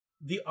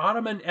the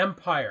Ottoman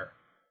Empire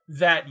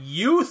that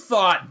you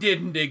thought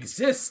didn't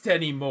exist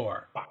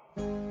anymore.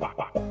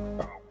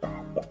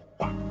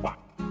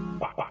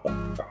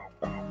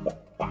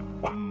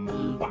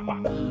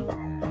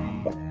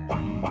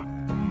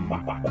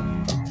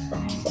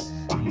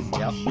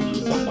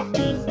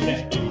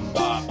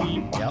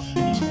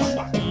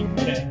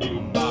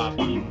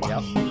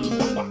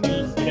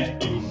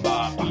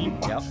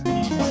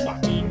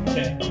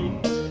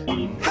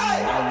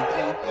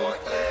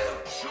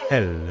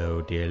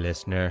 Hello, dear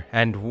listener,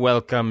 and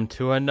welcome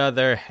to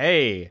another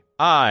Hey,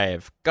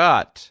 I've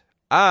Got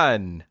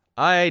an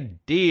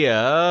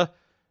Idea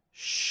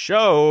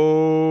show.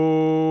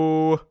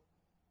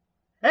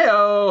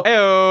 Heyo!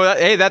 Heyo!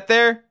 Hey, that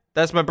there?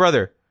 That's my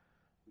brother,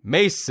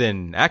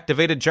 Mason,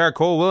 Activated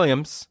Charcoal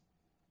Williams.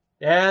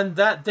 And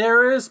that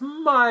there is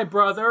my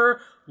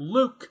brother,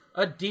 Luke,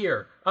 a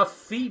deer, a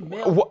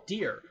female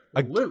deer.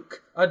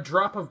 Luke, a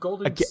drop of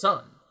golden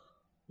sun.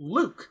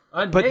 Luke,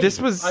 a but name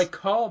this was... I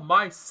call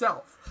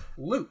myself.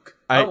 Luke,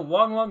 a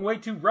long, long way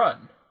to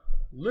run.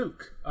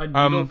 Luke, a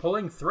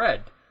needle-pulling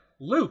thread.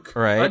 Luke,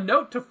 a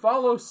note to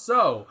follow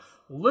so.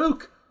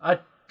 Luke, a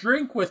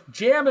drink with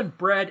jam and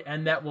bread,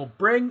 and that will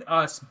bring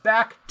us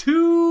back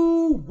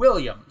to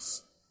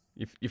Williams.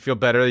 You feel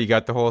better? You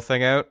got the whole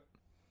thing out?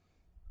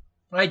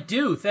 I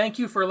do. Thank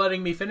you for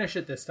letting me finish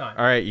it this time.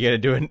 All right, you gonna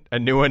do a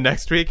new one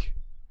next week?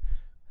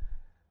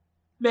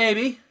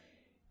 Maybe.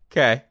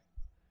 Okay.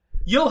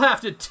 You'll have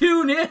to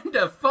tune in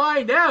to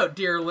find out,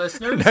 dear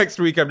listeners. Next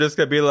week, I'm just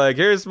going to be like,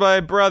 here's my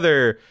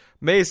brother,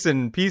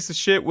 Mason, piece of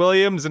shit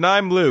Williams, and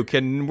I'm Luke,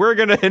 and we're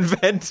going to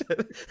invent...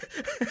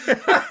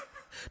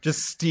 just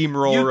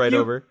steamroll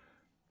over.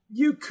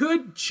 You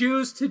could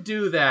choose to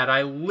do that.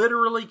 I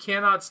literally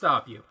cannot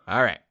stop you.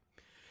 All right.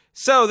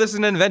 So, this is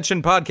an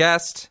invention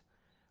podcast.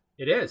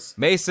 It is.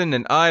 Mason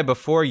and I,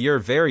 before your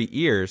very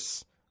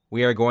ears,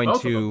 we are going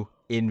to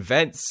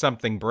invent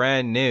something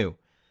brand new.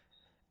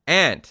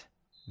 And...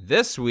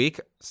 this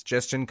week's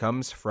suggestion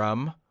comes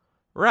from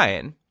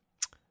Ryan.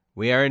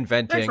 We are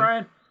inventing...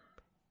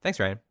 Thanks,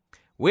 Ryan.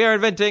 We are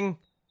inventing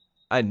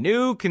a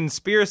new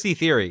conspiracy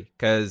theory,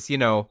 because, you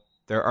know,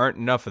 there aren't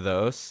enough of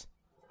those.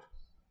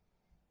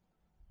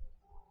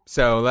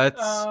 So let's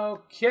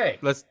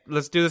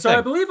do the thing. So I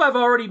believe I've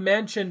already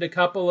mentioned a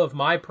couple of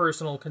my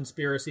personal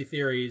conspiracy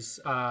theories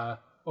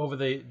over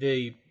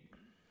the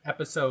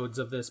episodes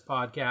of this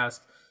podcast.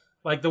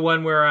 Like the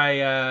one where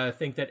I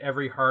think that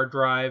every hard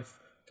drive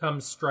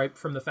comes striped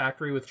from the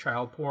factory with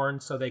child porn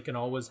so they can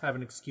always have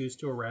an excuse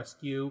to arrest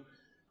you.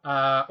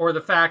 Or the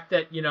fact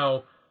that, you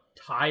know,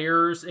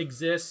 tires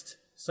exist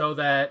so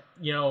that,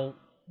 you know,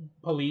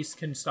 police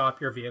can stop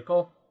your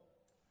vehicle.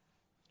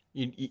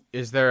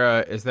 Is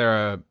there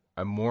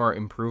a more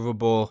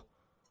improvable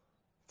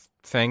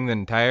thing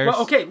than tires?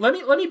 Well, okay, let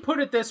me put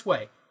it this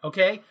way,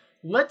 okay?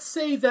 Let's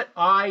say that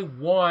I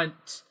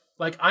want,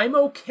 like, I'm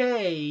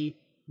okay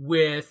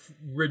with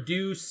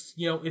reduced,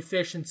 you know,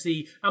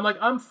 efficiency.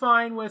 I'm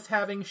fine with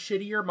having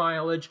shittier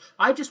mileage.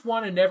 I just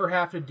want to never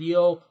have to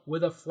deal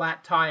with a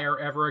flat tire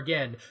ever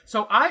again.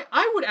 So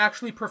I would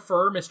actually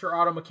prefer, Mr.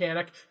 Auto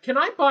Mechanic, can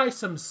I buy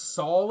some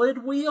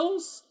solid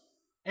wheels?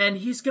 And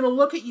he's going to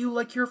look at you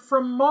like you're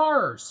from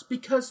Mars.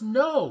 Because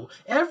no,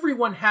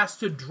 everyone has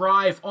to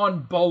drive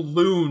on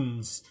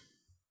balloons.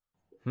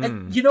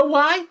 And you know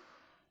why?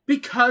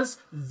 Because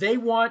they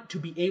want to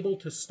be able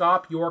to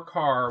stop your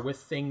car with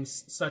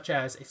things such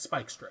as a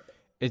spike strip.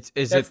 Is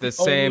it the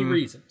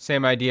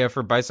same idea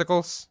for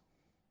bicycles?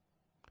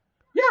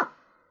 Yeah.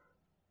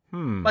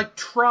 Like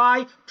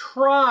try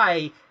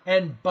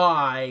and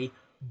buy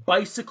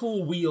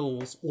bicycle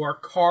wheels or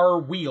car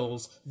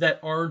wheels that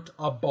aren't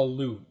a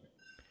balloon.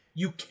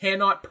 You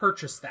cannot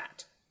purchase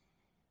that.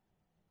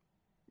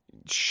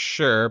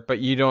 Sure, but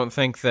you don't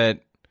think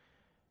that,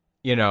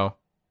 you know,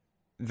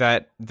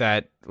 that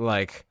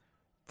like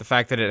the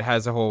fact that it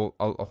has a whole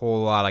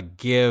lot of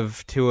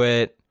give to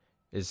it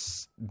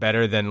is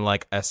better than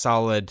like a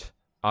solid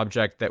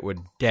object that would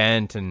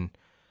dent and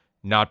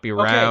not be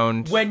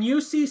round. When you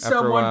see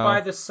someone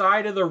by the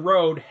side of the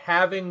road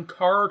having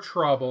car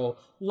trouble,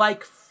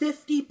 like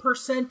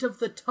 50% of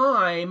the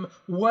time,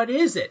 what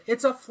is it?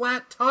 It's a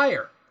flat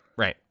tire.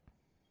 Right.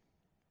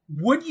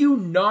 Would you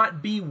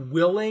not be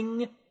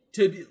willing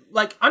to be,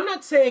 like, I'm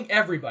not saying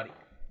everybody,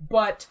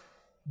 but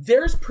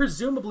there's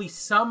presumably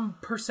some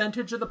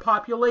percentage of the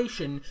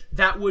population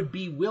that would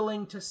be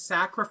willing to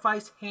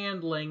sacrifice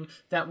handling,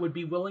 that would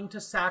be willing to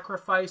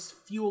sacrifice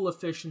fuel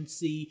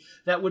efficiency,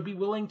 that would be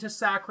willing to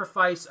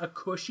sacrifice a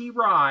cushy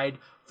ride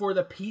for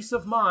the peace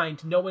of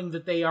mind knowing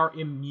that they are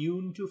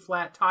immune to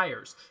flat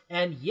tires.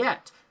 And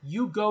yet,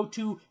 you go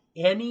to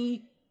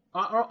any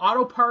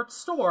auto parts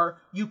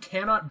store, you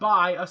cannot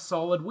buy a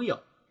solid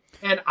wheel.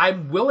 And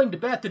I'm willing to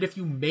bet that if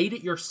you made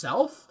it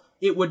yourself,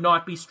 it would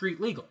not be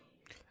street legal.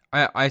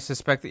 I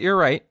suspect that you're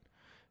right.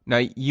 Now,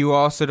 you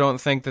also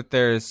don't think that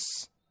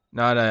there's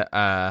not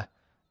a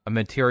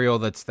material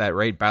that's that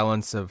right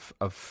balance of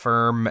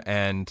firm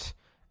and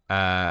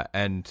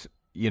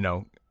you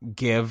know,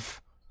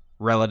 give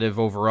relative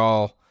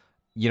overall.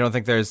 You don't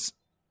think there's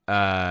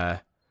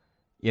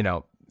you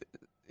know,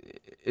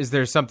 is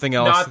there something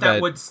else Not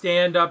that would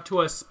stand up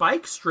to a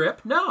spike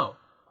strip? No.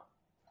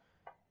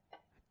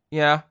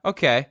 Yeah,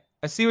 okay.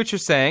 I see what you're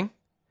saying.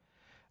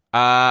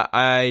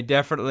 I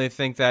definitely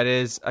think that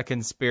is a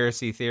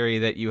conspiracy theory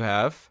that you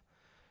have.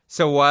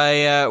 So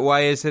why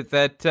is it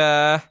that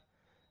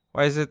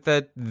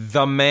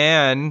the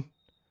man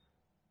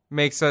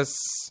makes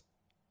us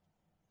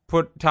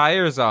put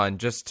tires on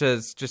just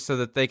so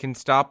that they can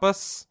stop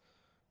us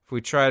if we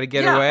try to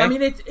get away? I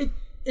mean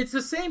it's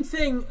the same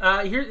thing.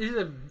 Here's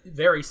a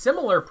very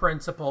similar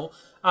principle.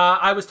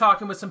 I was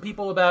talking with some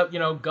people about,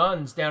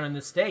 guns down in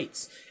the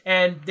States,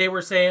 and they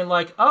were saying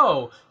like,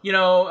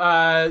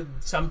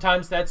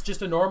 sometimes that's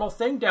just a normal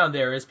thing down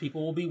there is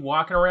people will be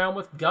walking around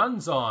with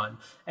guns on.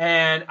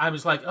 And I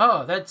was like,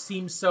 oh, that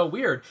seems so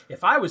weird.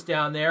 If I was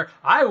down there,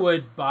 I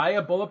would buy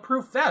a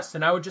bulletproof vest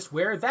and I would just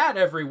wear that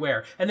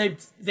everywhere. And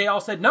they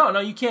all said, no,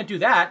 you can't do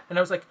that. And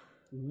I was like,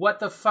 what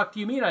the fuck do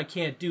you mean I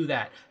can't do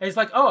that? And it's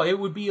like, oh, it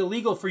would be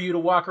illegal for you to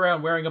walk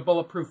around wearing a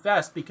bulletproof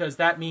vest because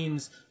that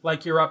means,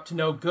 like, you're up to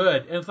no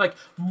good. And it's like,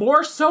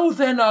 more so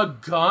than a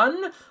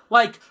gun?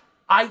 Like,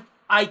 I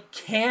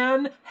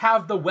can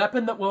have the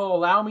weapon that will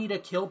allow me to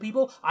kill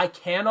people. I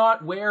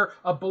cannot wear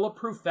a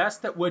bulletproof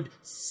vest that would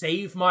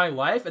save my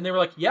life. And they were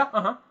like, yeah,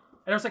 uh-huh.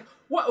 And I was like,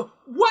 what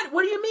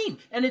do you mean?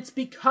 And it's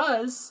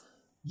because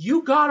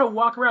you gotta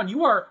walk around.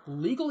 You are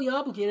legally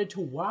obligated to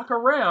walk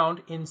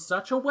around in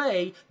such a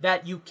way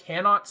that you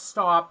cannot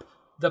stop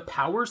the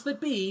powers that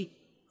be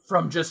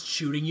from just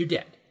shooting you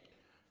dead.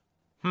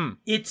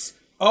 It's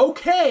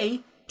okay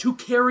to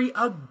carry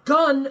a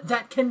gun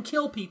that can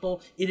kill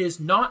people. It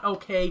is not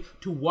okay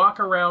to walk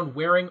around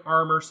wearing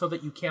armor so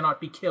that you cannot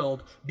be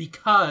killed,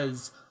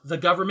 because the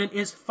government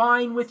is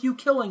fine with you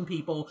killing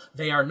people.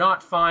 They are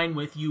not fine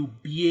with you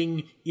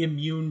being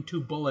immune to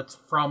bullets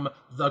from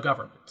the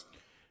government.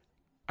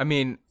 I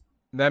mean,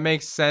 that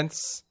makes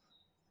sense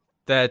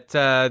that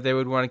they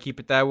would want to keep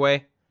it that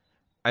way.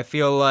 I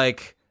feel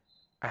like,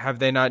 have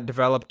they not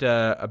developed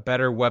a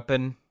better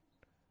weapon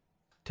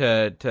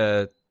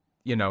to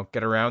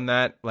get around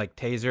that, like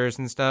tasers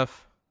and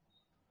stuff?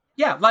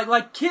 Yeah,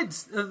 like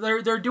kids,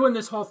 they're doing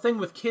this whole thing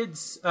with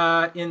kids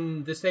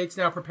in the States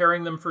now,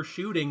 preparing them for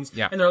shootings.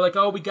 Yeah. And they're like,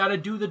 oh, we got to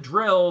do the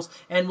drills,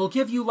 and we'll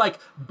give you, like,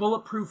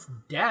 bulletproof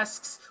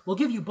desks. We'll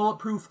give you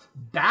bulletproof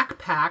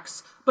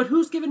backpacks. But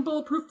who's giving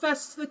bulletproof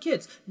vests to the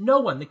kids? No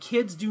one. The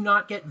kids do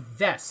not get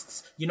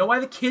vests. You know why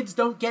the kids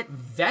don't get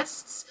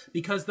vests?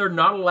 Because they're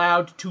not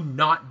allowed to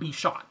not be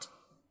shot.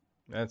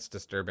 That's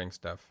disturbing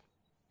stuff.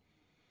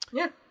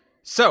 Yeah.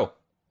 So,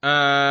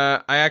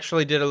 I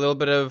actually did a little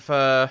bit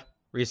of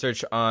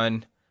research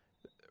on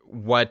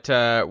what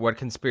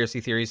conspiracy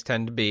theories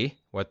tend to be,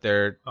 what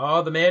they're...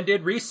 Oh, the man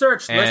did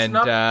research. Listen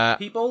up,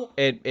 people.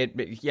 Wake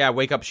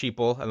up,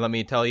 sheeple, and let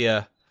me tell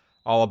you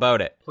all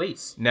about it.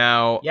 Please.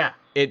 Now,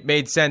 it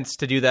made sense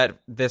to do that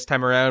this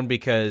time around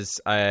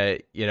because,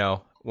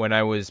 when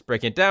I was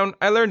breaking it down,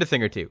 I learned a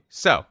thing or two.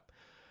 So,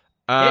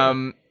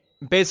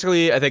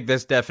 basically, I think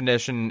this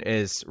definition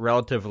is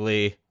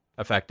relatively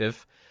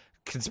effective.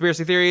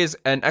 Conspiracy theory is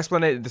an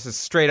explanation. This is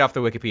straight off the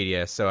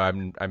Wikipedia, so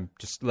I'm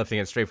just lifting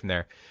it straight from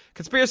there.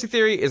 Conspiracy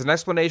theory is an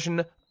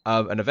explanation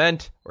of an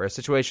event or a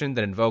situation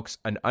that invokes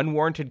an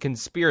unwarranted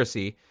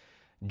conspiracy,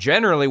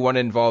 generally one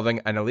involving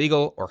an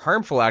illegal or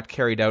harmful act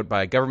carried out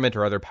by a government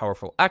or other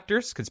powerful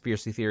actors.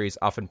 Conspiracy theories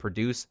often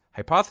produce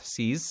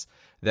hypotheses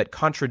that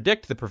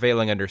contradict the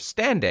prevailing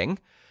understanding,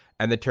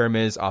 and the term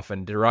is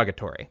often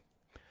derogatory.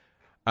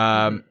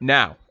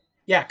 Now...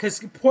 Yeah, because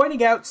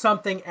pointing out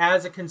something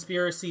as a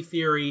conspiracy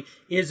theory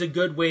is a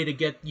good way to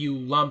get you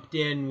lumped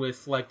in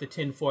with, like, the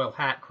tinfoil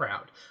hat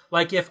crowd.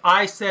 Like, if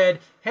I said,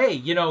 hey,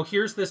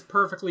 here's this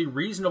perfectly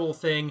reasonable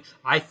thing.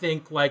 I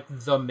think, like,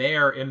 the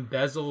mayor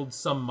embezzled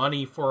some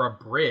money for a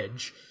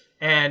bridge,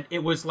 and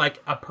it was,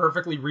 like, a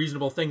perfectly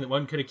reasonable thing that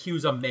one could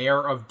accuse a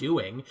mayor of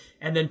doing.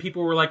 And then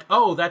people were like,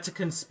 oh, that's a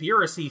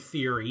conspiracy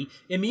theory.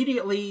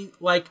 Immediately,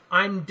 like,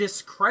 I'm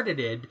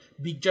discredited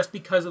just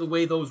because of the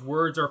way those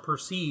words are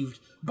perceived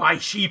by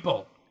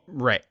sheeple.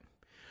 Right.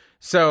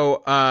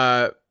 So,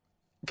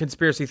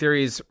 conspiracy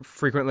theories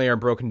frequently are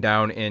broken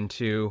down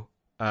into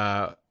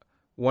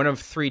one of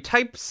three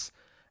types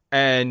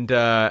and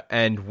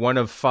one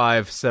of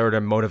five sort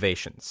of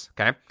motivations.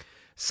 Okay.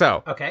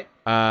 So,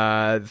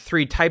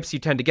 three types you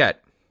tend to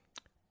get.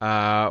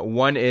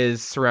 One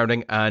is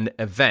surrounding an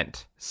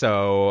event.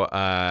 So,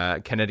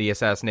 Kennedy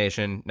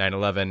assassination,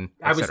 9/11,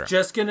 etc. I was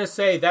just going to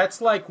say,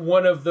 that's like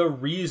one of the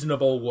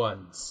reasonable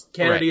ones.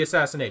 Kennedy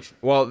assassination.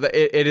 Well,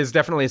 it is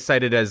definitely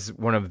cited as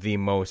one of the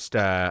most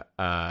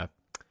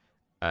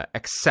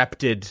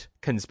accepted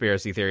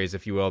conspiracy theories,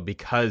 if you will,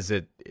 because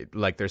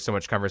there's so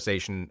much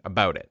conversation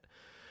about it.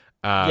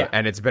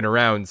 And it's been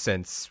around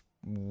since...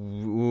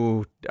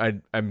 I'm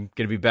going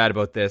to be bad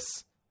about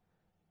this.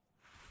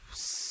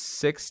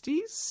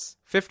 60s?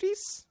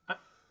 50s?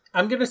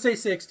 I'm going to say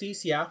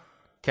 60s, yeah.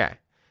 Okay.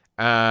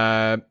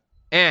 And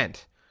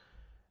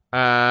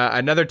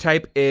Another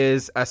type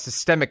is a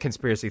systemic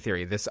conspiracy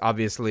theory. This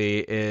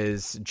obviously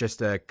is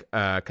just a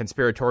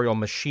conspiratorial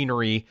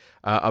machinery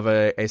of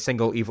a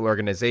single evil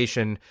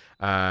organization.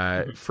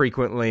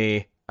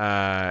 Frequently,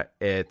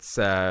 it's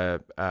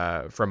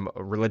from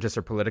a religious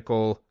or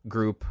political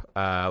group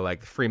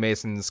like the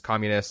Freemasons,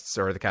 communists,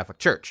 or the Catholic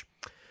Church.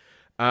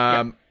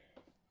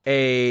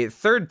 A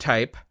third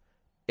type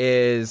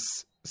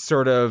is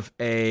sort of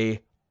a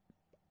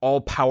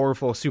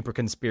all-powerful super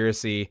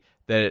conspiracy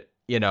that,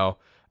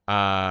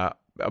 a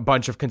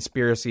bunch of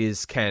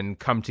conspiracies can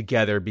come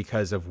together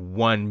because of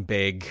one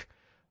big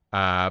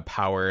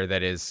power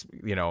that is,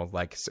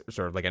 like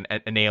sort of like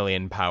an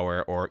alien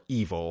power or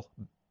evil,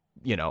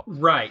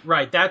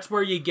 Right. That's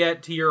where you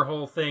get to your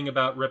whole thing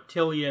about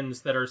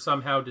reptilians that are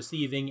somehow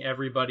deceiving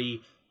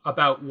everybody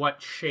about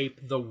what shape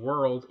the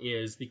world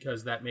is,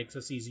 because that makes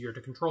us easier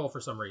to control for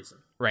some reason.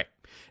 Right.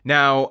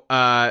 Now,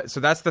 so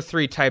that's the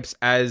three types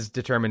as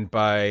determined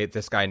by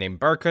this guy named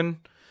Barkun.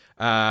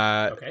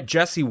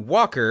 Jesse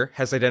Walker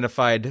has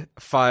identified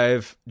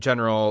 5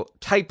 general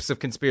types of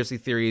conspiracy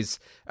theories,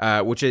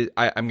 which is,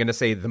 I'm going to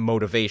say, the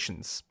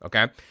motivations.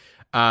 Okay.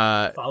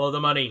 Follow the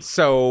money.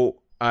 So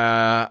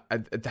I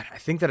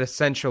think that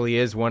essentially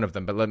is one of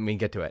them, but let me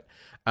get to it.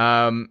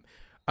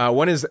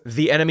 One is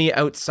the enemy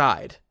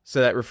outside. So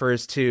that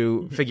refers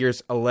to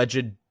figures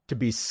alleged to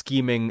be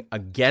scheming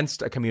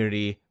against a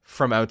community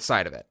from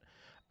outside of it.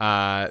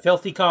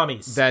 Filthy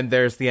commies. Then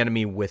there's the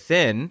enemy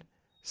within.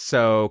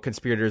 So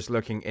conspirators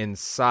lurking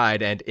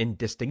inside and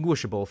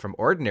indistinguishable from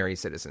ordinary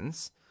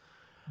citizens.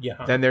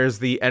 Yeah. Then there's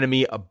the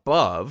enemy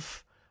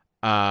above,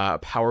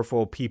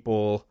 powerful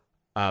people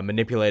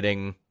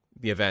manipulating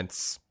the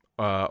events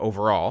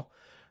overall.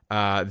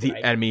 The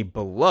enemy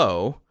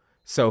below,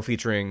 so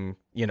featuring,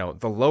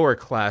 the lower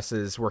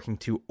classes working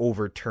to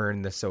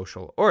overturn the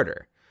social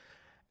order.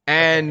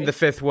 And the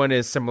fifth one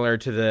is similar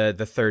to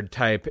the third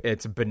type.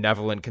 It's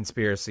benevolent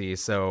conspiracy.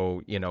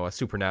 So, a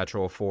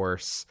supernatural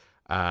force,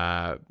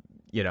 so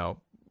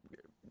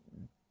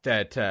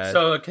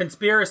a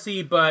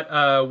conspiracy, but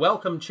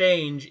welcome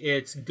change.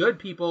 It's good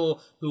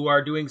people who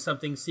are doing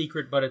something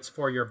secret, but it's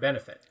for your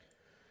benefit.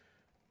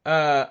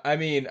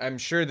 I'm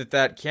sure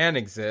that can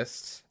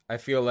exist. I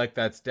feel like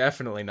that's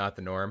definitely not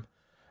the norm.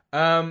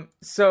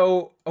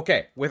 So,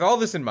 okay, with all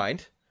this in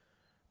mind,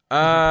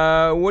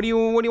 what do you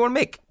want to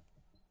make?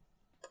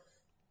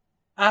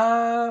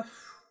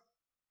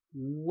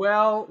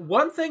 Well,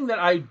 one thing that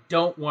I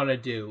don't want to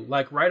do,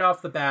 like right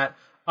off the bat,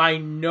 I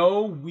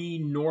know we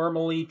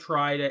normally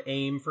try to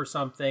aim for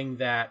something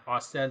that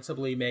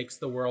ostensibly makes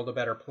the world a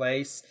better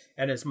place,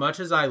 and as much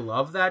as I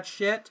love that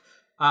shit,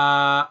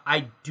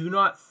 I do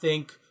not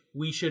think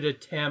we should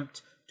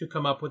attempt to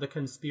come up with a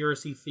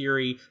conspiracy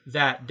theory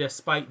that,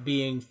 despite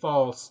being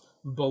false,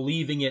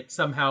 believing it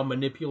somehow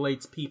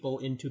manipulates people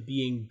into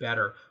being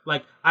better.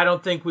 Like, I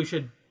don't think we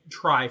should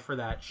try for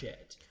that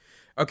shit.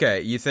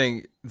 Okay, you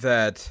think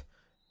that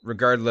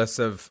regardless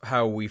of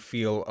how we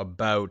feel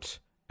about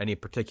any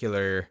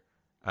particular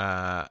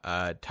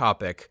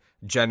topic,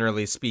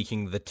 generally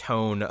speaking, the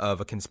tone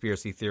of a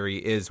conspiracy theory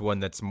is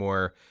one that's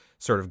more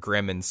sort of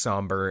grim and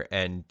somber,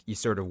 and you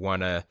sort of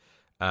want to...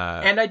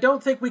 And I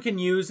don't think we can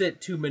use it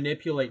to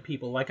manipulate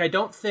people. Like, I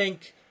don't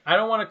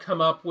want to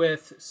come up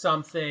with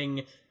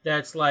something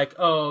that's like,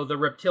 oh, the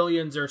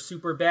reptilians are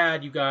super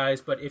bad, you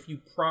guys, but if you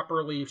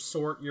properly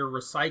sort your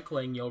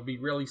recycling, you'll be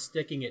really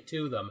sticking it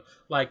to them.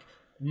 Like,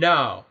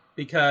 no,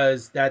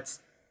 because that's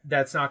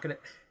not going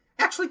to...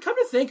 Actually, come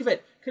to think of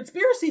it,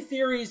 conspiracy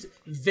theories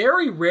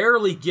very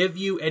rarely give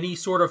you any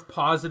sort of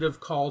positive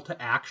call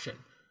to action.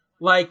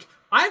 Like,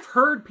 I've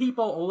heard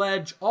people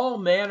allege all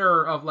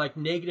manner of, like,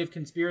 negative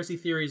conspiracy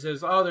theories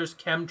as, oh, there's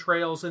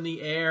chemtrails in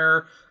the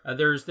air,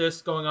 there's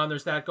this going on,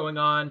 there's that going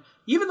on.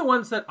 Even the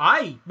ones that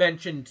I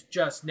mentioned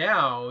just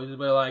now,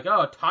 were like,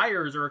 oh,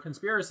 tires are a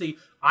conspiracy.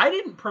 I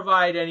didn't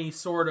provide any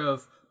sort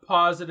of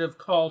positive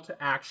call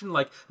to action,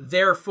 like,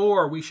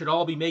 therefore we should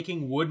all be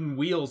making wooden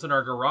wheels in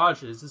our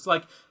garages. It's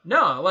like,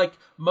 no, like,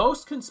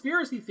 most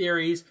conspiracy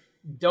theories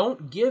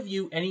don't give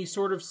you any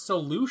sort of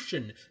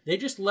solution. They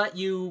just let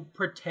you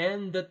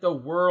pretend that the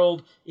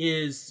world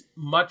is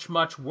much,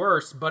 much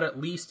worse, but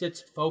at least it's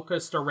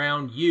focused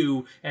around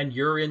you and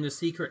you're in the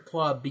secret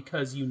club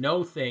because you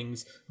know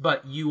things,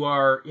 but you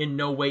are in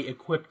no way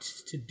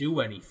equipped to do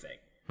anything.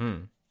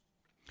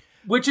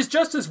 Which is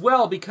just as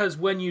well, because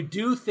when you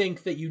do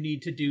think that you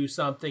need to do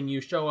something,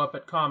 you show up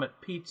at Comet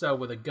Pizza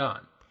with a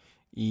gun.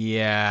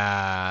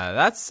 Yeah,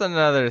 that's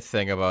another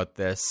thing about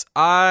this.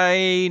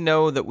 I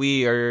know that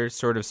we are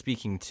sort of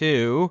speaking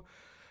to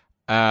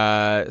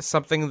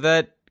something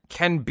that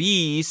can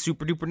be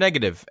super duper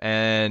negative,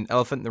 and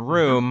elephant in the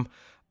room,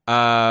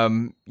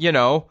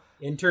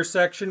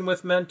 intersection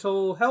with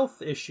mental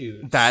health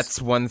issues.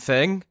 That's one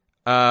thing,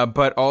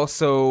 but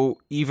also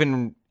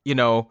even,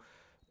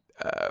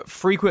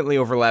 frequently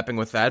overlapping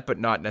with that, but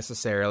not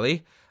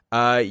necessarily.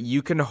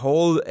 You can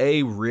hold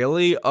a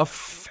really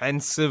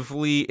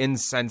offensively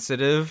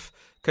insensitive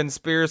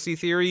conspiracy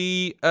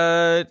theory,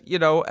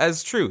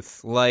 as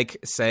truth. Like,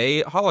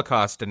 say,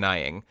 Holocaust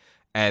denying.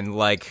 And,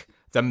 like,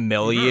 the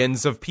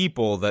millions of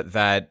people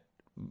that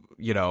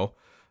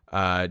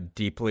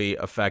deeply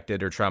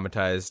affected or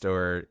traumatized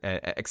or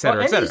et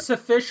cetera, et cetera. Any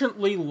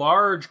sufficiently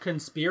large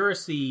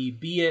conspiracy,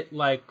 be it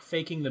like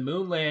faking the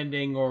moon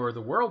landing or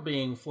the world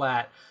being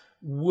flat,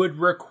 would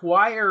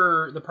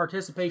require the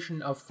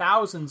participation of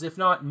thousands, if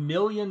not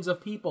millions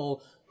of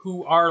people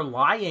who are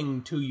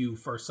lying to you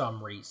for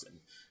some reason.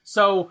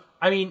 So,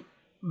 I mean,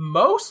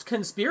 most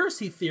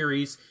conspiracy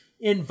theories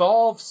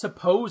involve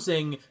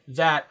supposing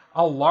that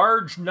a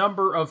large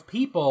number of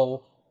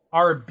people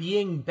are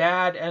being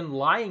bad and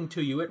lying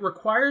to you. It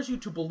requires you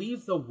to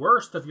believe the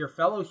worst of your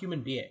fellow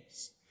human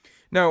beings.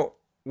 Now,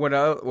 what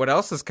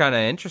else is kind of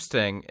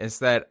interesting is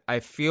that I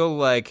feel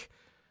like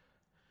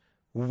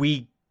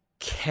we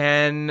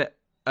can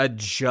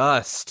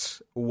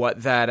adjust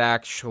what that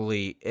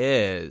actually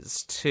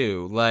is,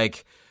 too.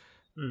 Like,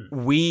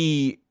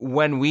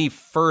 when we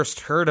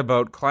first heard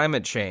about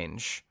climate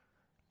change,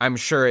 I'm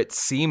sure it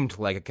seemed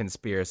like a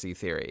conspiracy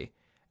theory.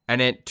 And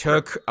it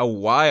took a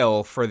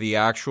while for the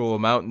actual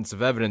mountains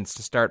of evidence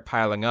to start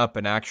piling up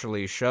and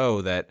actually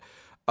show that,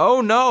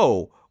 oh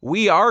no,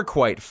 we are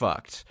quite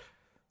fucked.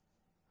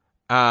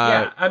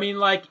 Yeah, I mean,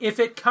 like, if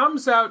it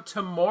comes out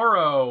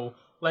tomorrow,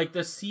 like,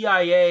 the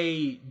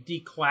CIA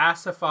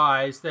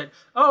declassifies that,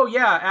 oh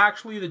yeah,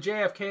 actually the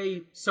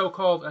JFK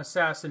so-called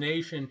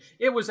assassination,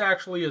 it was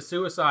actually a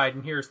suicide,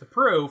 and here's the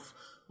proof,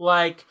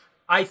 like,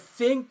 I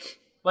think,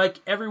 like,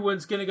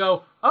 everyone's gonna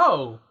go,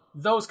 oh,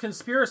 those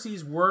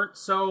conspiracies weren't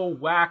so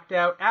whacked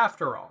out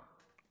after all.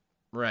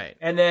 Right.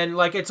 And then,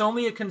 like, it's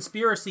only a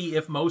conspiracy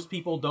if most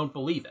people don't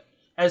believe it.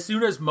 As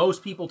soon as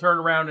most people turn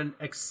around and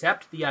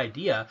accept the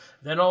idea,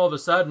 then all of a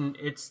sudden,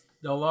 it's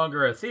no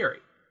longer a theory.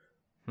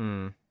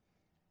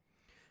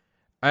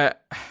 I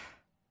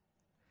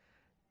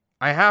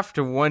have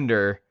to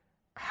wonder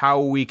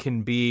how we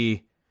can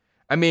be...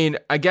 I mean,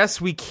 I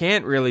guess we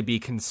can't really be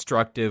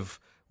constructive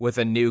with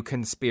a new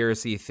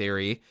conspiracy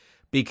theory,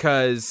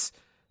 because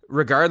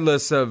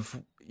regardless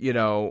of,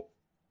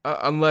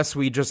 unless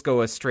we just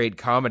go a straight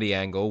comedy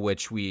angle,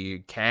 which we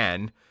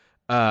can...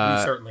 we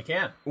certainly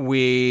can.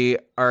 We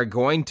are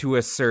going to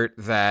assert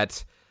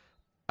that,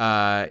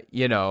 the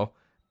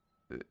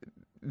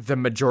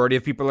majority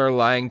of people are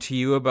lying to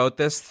you about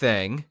this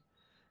thing,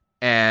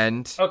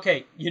 and...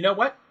 Okay, you know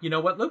what,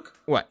 Luke?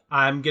 What?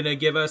 I'm gonna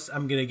give us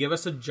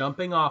a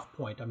jumping off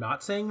point. I'm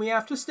not saying we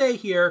have to stay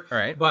here, all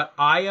right, but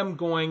I am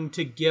going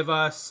to give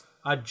us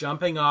a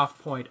jumping off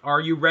point.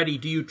 Are you ready?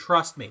 Do you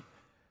trust me?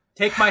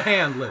 Take my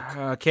hand, Luke.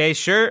 Okay,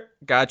 sure.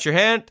 Got your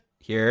hand.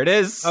 Here it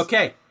is.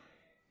 Okay.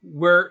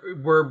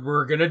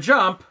 We're gonna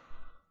jump.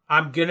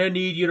 I'm gonna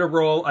need you to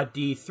roll a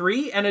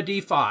D3 and a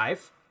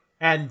D5,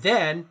 and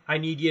then I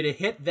need you to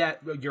hit that.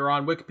 You're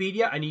on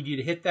Wikipedia. I need you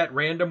to hit that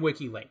random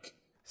wiki link.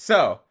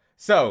 So,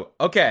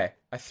 okay,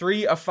 a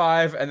 3, a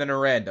 5, and then a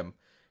random.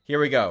 Here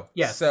we go.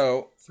 Yes.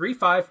 So 3,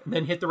 5, and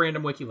then hit the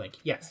random wiki link.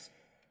 Yes.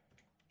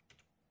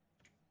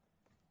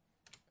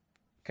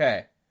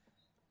 Okay.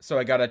 So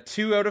I got a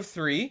 2 out of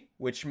 3,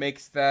 which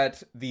makes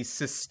that the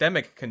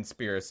systemic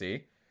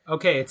conspiracy.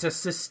 Okay, it's a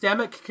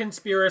systemic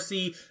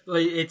conspiracy.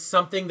 It's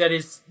something that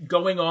is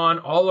going on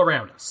all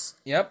around us.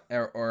 Yep,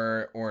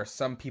 or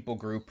some people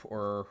group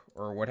or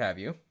what have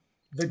you.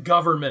 The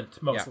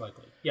government, most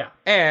likely. Yeah.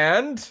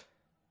 And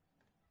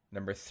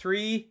number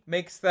 3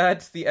 makes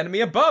that the enemy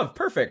above.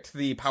 Perfect.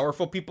 The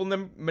powerful people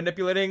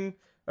manipulating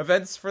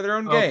events for their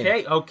own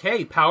gain.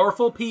 Okay.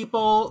 Powerful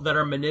people that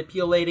are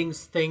manipulating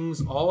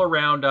things all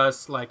around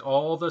us, like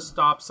all the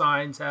stop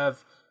signs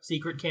have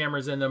secret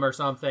cameras in them or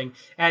something.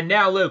 And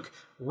now, Luke,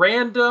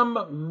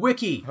 random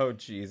wiki. Oh,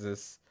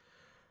 Jesus.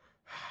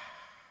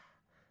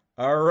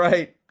 All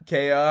right,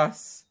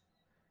 Chaos.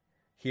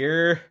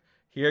 Here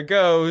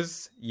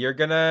goes. You're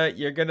gonna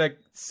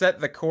set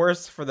the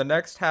course for the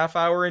next half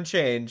hour and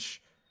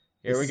change.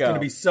 Here we go. It's gonna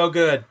be so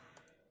good.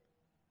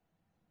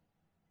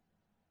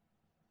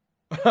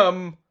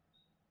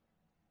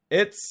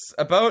 It's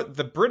about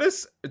the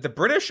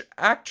British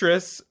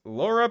actress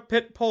Laura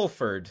Pitt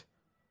Pulford.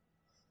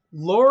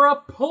 Laura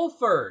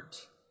Pulford.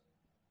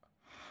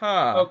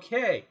 Huh.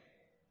 Okay.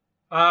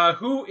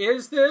 Who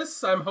is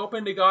this? I'm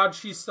hoping to God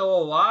she's still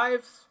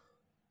alive.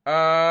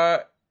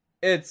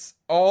 It's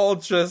all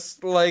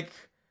just like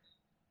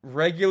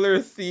regular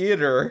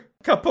theater.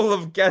 Couple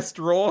of guest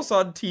roles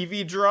on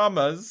TV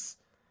dramas.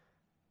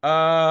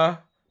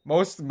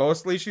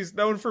 Mostly she's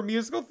known for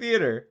musical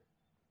theater.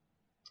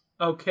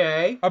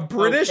 Okay. A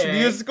British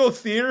musical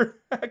theater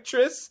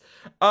actress?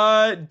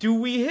 Do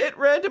we hit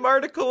random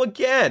article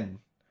again?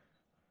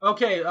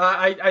 Okay,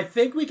 I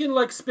think we can,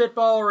 like,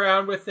 spitball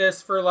around with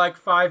this for, like,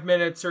 5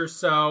 minutes or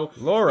so.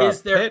 Laura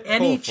Is there Pitt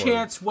any Pulford.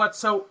 chance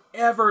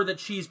whatsoever that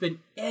she's been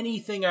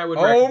anything I would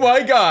Oh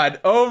recognize?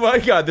 my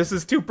god, this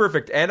is too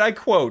perfect. And I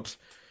quote,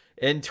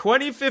 in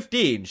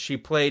 2015, she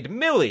played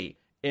Millie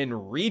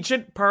in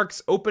Regent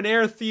Park's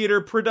open-air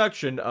theater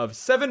production of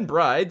 7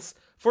 Brides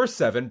for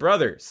 7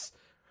 Brothers.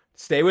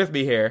 Stay with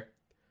me here.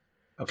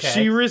 Okay.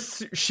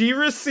 She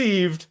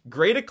received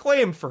great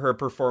acclaim for her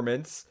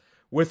performance,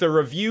 with a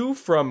review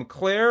from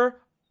Claire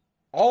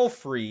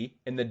Allfree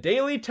in the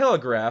Daily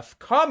Telegraph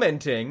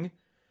commenting,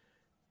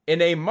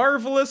 "In a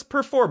marvelous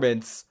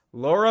performance,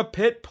 Laura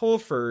Pitt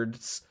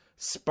Pulford's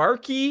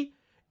sparky,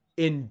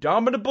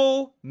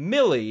 indomitable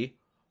Millie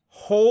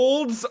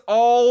holds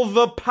all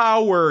the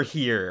power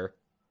here."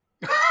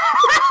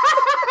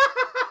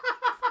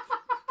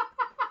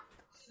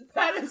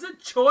 That is a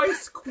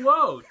choice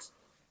quote.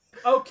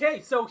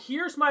 Okay, so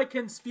here's my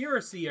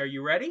conspiracy. Are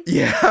you ready?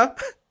 Yeah.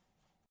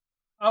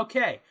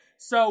 Okay,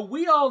 so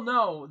we all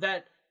know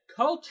that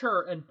culture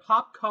and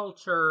pop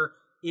culture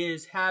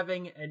is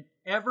having an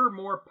ever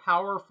more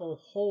powerful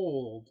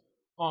hold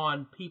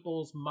on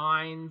people's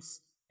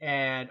minds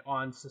and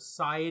on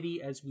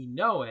society as we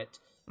know it.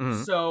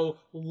 Mm-hmm. So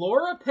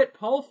Laura Pitt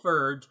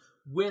Pulford,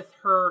 with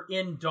her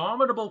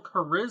indomitable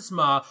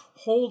charisma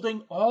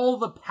holding all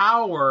the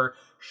power,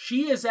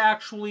 she is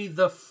actually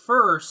the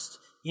first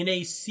in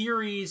a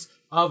series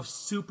of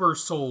super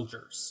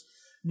soldiers.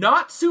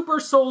 Not super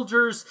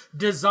soldiers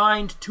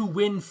designed to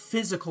win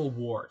physical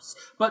wars,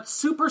 but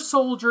super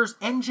soldiers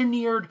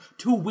engineered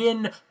to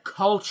win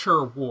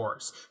culture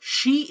wars.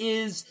 She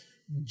is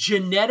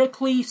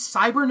genetically,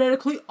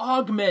 cybernetically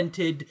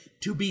augmented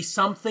to be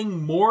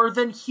something more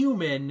than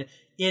human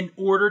in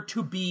order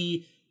to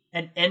be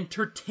an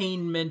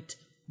entertainment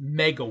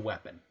mega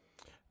weapon.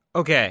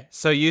 Okay,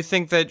 so you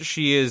think that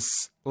she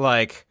is,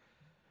 like,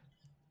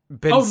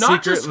 been not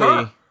secretly... just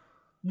her.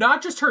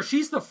 Not just her.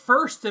 She's the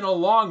first in a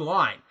long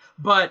line.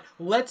 But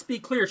let's be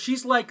clear,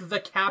 she's like the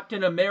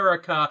Captain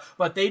America,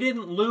 but they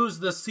didn't lose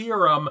the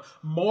serum.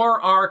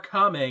 More are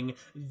coming.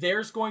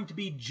 There's going to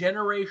be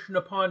generation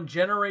upon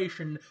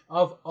generation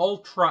of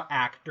Ultra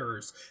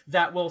actors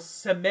that will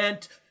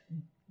cement...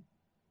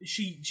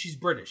 She's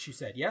British, she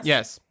said, yes?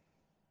 Yes.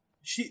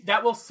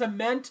 That will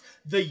cement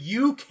the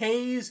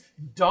UK's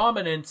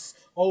dominance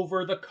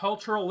over the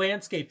cultural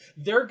landscape.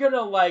 They're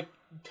gonna, like,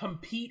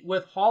 compete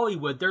with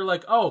Hollywood. They're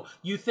like, oh,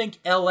 you think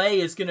LA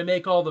is gonna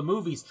make all the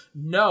movies?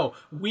 No,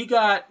 we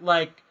got,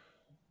 like,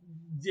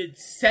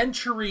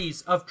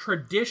 centuries of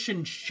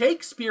tradition.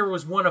 Shakespeare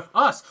was one of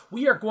us.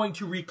 We are going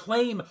to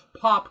reclaim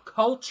pop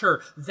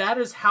culture. That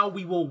is how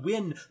we will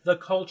win the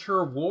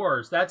culture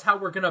wars. That's how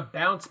we're going to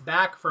bounce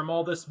back from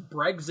all this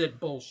Brexit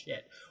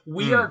bullshit.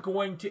 We are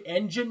going to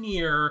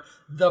engineer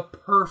the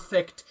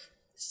perfect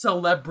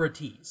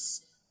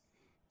celebrities.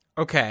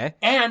 Okay.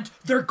 And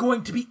they're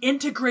going to be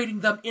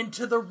integrating them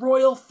into the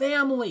royal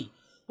family.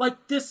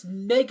 Like this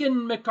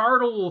Meghan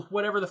McArdle,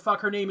 whatever the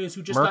fuck her name is,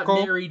 who just Merkel?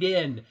 got married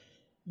in.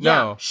 Yeah,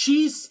 no.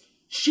 She's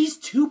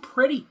too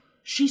pretty.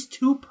 She's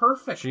too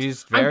perfect.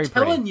 She's very pretty.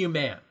 I'm telling you,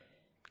 man.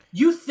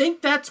 You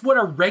think that's what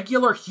a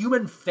regular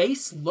human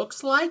face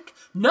looks like?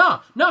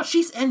 No,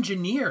 she's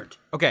engineered.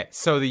 Okay,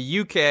 so the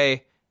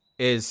UK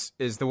is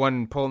the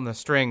one pulling the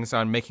strings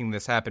on making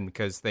this happen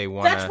because they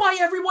want. That's why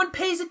everyone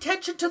pays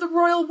attention to the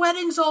royal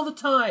weddings all the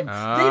time.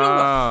 Oh. They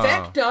don't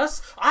affect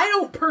us. I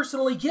don't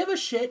personally give a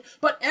shit,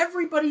 but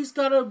everybody's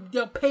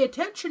gotta pay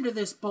attention to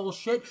this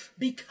bullshit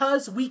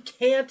because we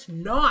can't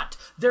not.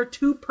 They're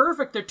too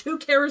perfect. They're too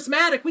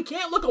charismatic. We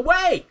can't look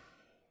away.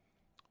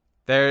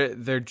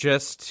 They're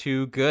just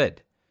too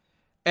good.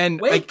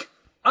 And wake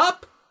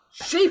up,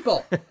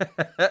 sheeple.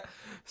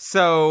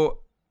 So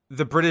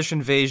the British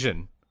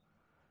invasion.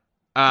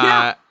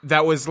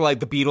 That was like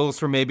the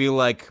Beatles were maybe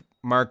like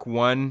Mark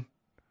 1.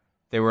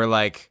 They were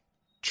like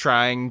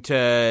trying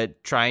to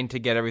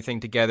get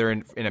everything together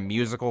in a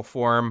musical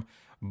form,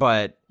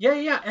 but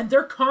yeah, and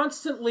they're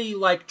constantly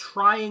like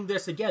trying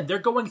this again. They're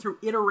going through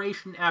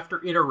iteration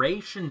after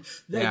iteration.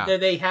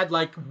 They had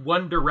like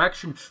One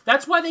Direction.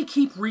 That's why they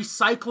keep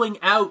recycling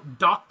out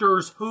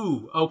Doctors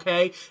Who.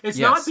 Okay, it's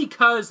not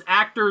because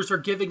actors are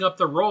giving up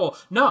the role.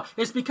 No,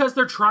 it's because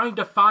they're trying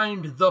to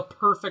find the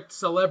perfect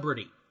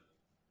celebrity.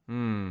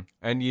 And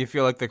you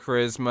feel like the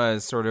charisma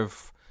is sort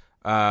of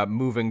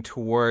moving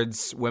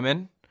towards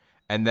women,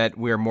 and that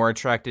we're more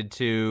attracted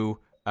to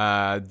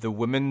the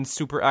women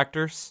super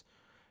actors?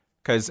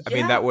 Because, I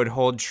mean, that would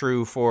hold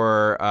true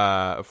for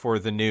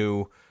the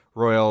new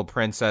royal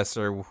princess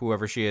or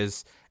whoever she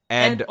is.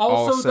 And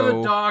also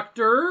the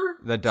doctor.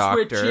 The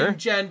doctor. Switching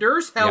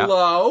genders.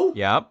 Hello.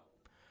 Yep.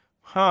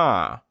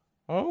 Huh.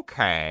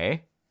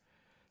 Okay.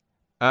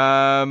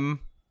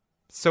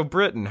 So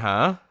Britain,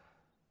 huh?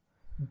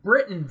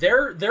 Britain,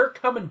 they're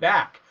coming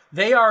back.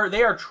 They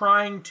are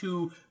trying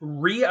to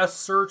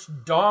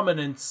reassert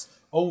dominance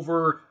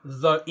over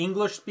the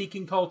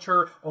English-speaking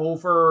culture,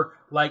 over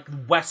like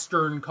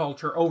Western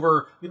culture,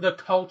 over the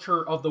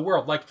culture of the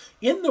world. Like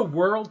in the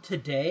world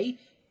today,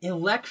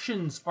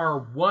 elections are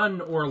won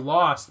or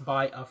lost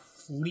by a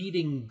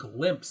fleeting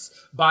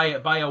glimpse, by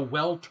a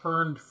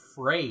well-turned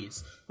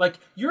phrase. Like,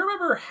 you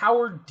remember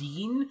Howard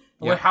Dean?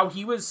 Yep. How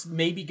he was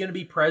maybe going to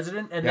be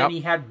president, and then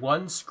he had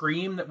one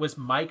scream that was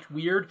mic'd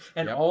weird,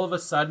 and all of a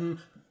sudden,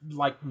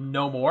 like,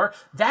 no more.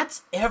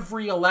 That's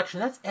every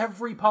election. That's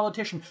every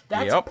politician.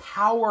 That's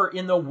power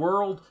in the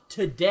world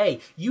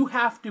today. You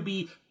have to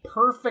be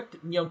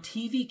perfect,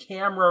 TV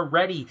camera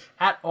ready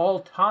at all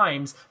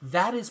times.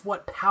 That is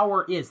what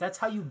power is. That's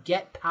how you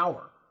get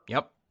power.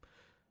 Yep.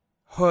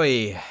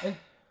 Hoi.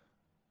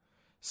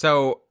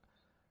 So,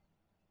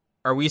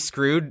 are we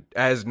screwed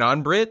as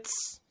non-Brits?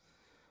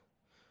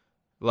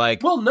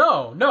 Like, well,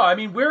 no. I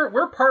mean,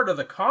 we're part of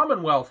the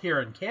Commonwealth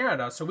here in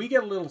Canada, so we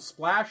get a little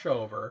splash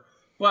over.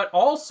 But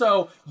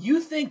also,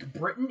 you think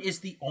Britain is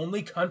the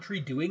only country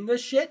doing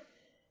this shit?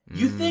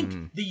 You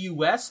think the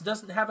US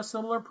doesn't have a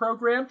similar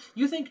program?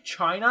 You think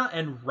China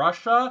and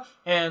Russia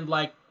and,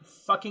 like,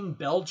 fucking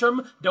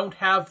Belgium don't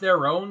have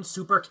their own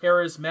super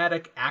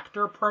charismatic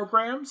actor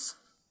programs?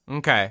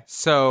 Okay,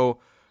 so,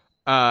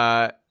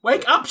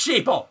 wake up,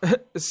 sheeple!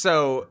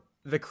 So,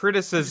 the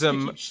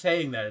criticism... Keep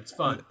saying that, it's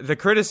fun. The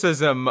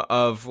criticism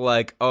of,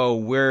 like, oh,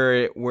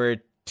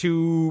 we're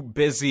too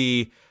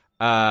busy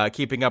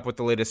keeping up with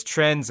the latest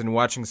trends and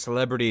watching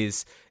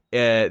celebrities...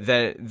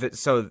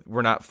 so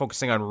we're not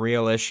focusing on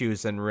real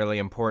issues and really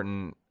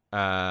important,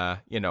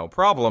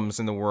 problems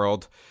in the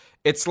world.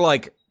 It's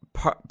like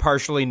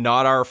partially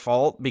not our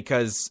fault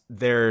because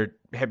they're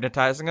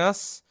hypnotizing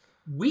us.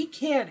 We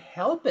can't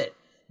help it.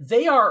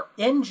 They are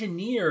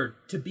engineered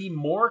to be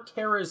more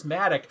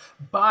charismatic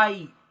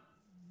by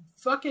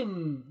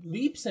fucking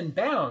leaps and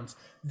bounds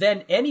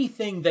than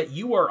anything that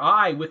you or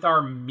I, with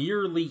our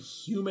merely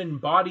human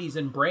bodies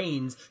and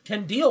brains,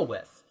 can deal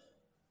with.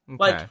 Okay.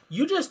 Like,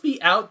 you just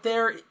be out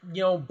there,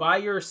 by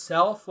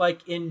yourself,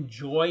 like,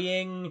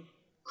 enjoying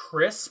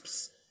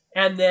crisps,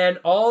 and then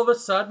all of a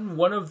sudden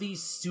one of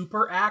these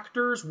super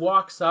actors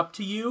walks up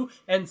to you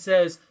and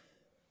says,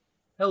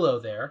 hello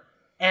there,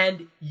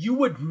 and you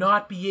would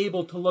not be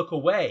able to look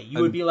away.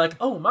 You would be like,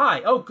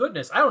 oh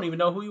goodness, I don't even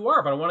know who you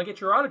are, but I want to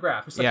get your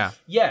autograph. It's like,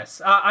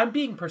 yes, I'm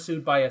being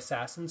pursued by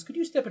assassins. Could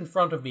you step in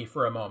front of me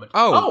for a moment?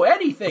 Oh,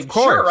 anything, of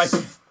course.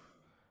 Sure.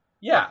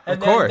 Yeah,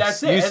 and then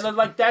that's it. And then,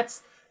 like,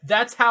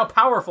 that's how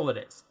powerful it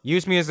is.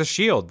 Use me as a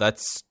shield.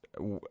 That's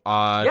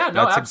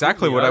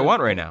exactly what I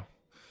want right now.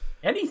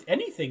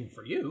 Anything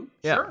for you.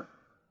 Yeah.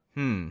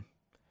 Sure.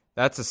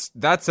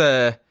 That's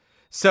a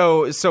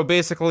so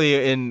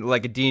basically in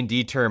like a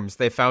D&D terms,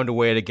 they found a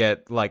way to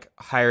get like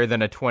higher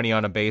than a 20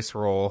 on a base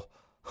roll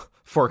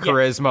for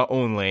charisma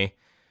only.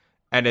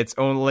 And it's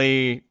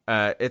only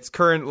it's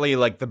currently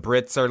like the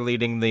Brits are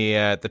leading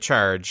the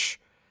charge.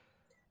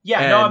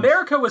 Yeah, no,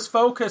 America was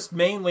focused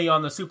mainly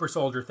on the super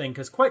soldier thing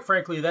because, quite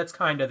frankly, that's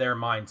kind of their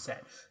mindset.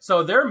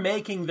 So they're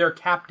making their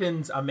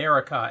captains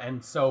America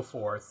and so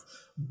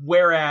forth.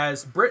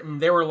 Whereas Britain,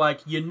 they were like,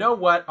 you know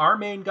what? Our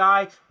main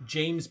guy,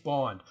 James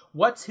Bond.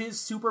 What's his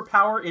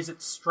superpower? Is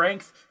it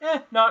strength?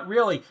 Not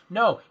really.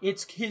 No,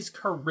 it's his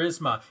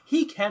charisma.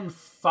 He can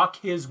fuck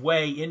his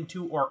way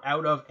into or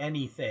out of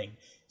anything.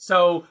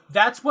 So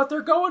that's what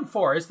they're going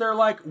for, is they're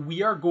like,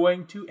 we are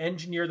going to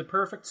engineer the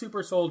perfect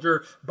super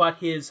soldier, but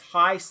his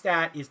high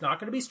stat is not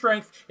going to be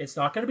strength, it's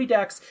not going to be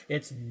dex,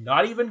 it's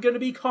not even going to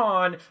be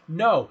con.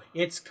 No,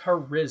 it's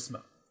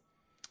charisma.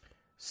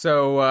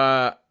 So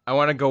I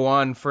want to go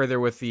on further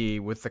with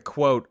the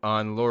quote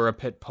on Laura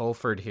Pitt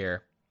Pulford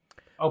here.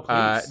 Oh,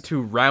 please.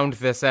 To round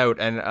this out,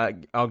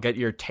 and I'll get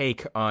your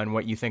take on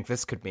what you think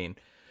this could mean.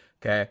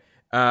 Okay.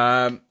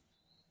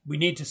 We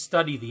need to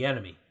study the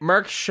enemy.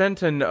 Mark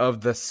Shenton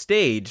of The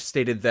Stage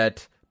stated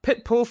that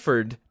Pitt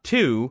Pulford,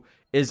 too,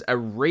 is a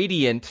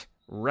radiant,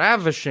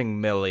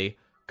 ravishing Millie,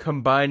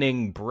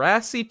 combining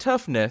brassy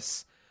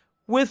toughness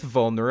with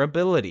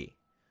vulnerability.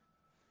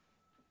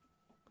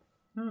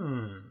 A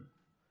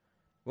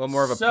little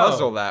more of a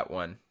puzzle, that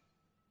one.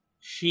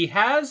 She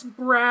has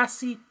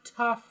brassy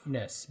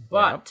toughness,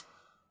 but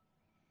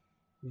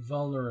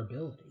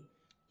vulnerability.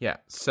 Yeah,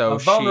 so a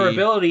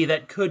vulnerability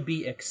that could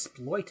be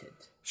exploited.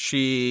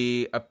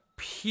 She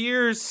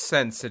appears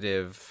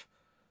sensitive,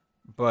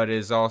 but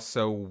is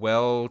also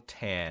well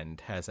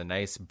tanned, has a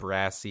nice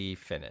brassy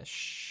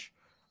finish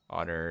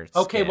on her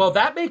skin. Okay, well,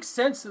 that makes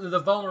sense to the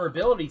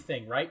vulnerability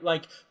thing, right?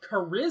 Like,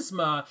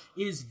 charisma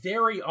is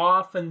very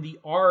often the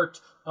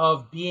art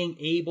of being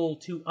able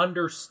to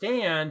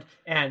understand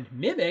and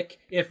mimic,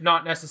 if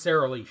not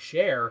necessarily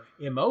share,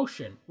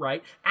 emotion,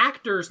 right?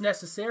 Actors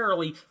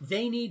necessarily,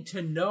 they need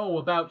to know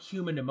about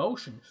human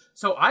emotion.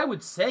 So I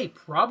would say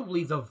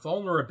probably the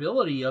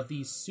vulnerability of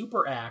these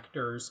super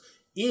actors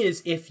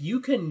is if you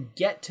can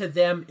get to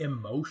them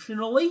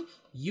emotionally,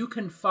 you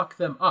can fuck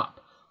them up.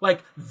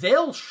 Like,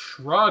 they'll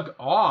shrug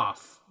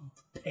off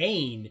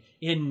pain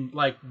in,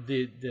 like,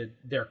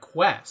 their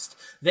quest.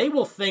 They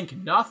will think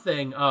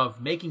nothing of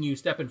making you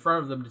step in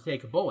front of them to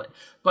take a bullet.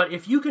 But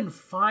if you can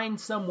find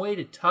some way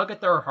to tug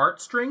at their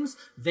heartstrings,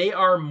 they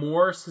are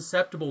more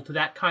susceptible to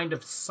that kind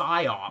of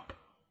psyop.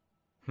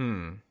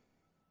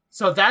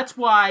 So that's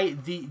why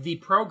the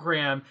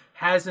program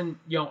hasn't,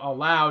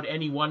 allowed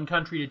any one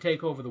country to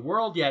take over the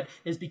world yet,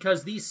 is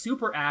because these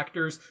super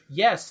actors,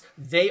 yes,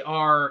 they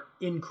are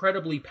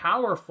incredibly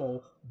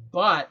powerful,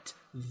 but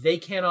they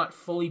cannot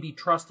fully be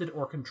trusted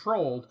or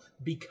controlled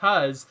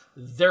because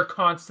they're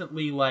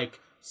constantly, like,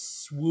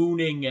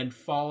 swooning and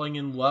falling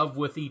in love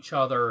with each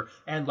other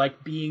and,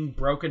 like, being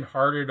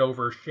brokenhearted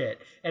over shit.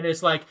 And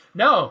it's like,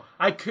 no,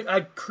 I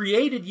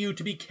created you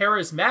to be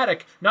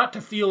charismatic, not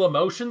to feel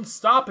emotions.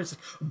 Stop. It's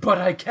like, but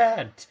I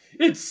can't.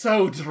 It's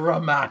so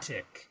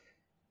dramatic.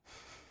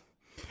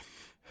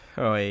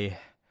 Oh,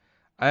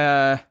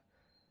 I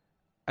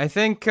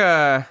think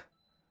I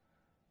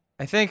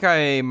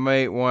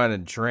might want a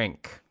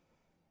drink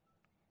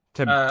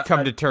to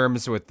come to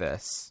terms with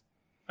this.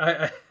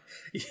 To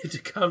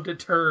come to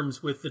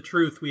terms with the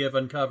truth we have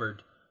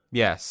uncovered.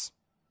 Yes.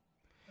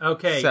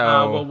 Okay.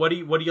 So, well, what do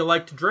you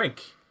like to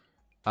drink?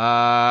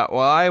 Well,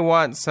 I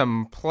want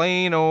some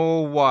plain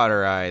old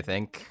water, I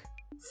think.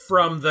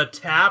 From the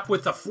tap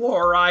with the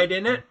fluoride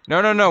in it?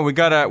 No. We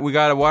got a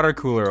water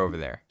cooler over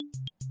there.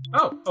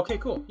 Oh, okay,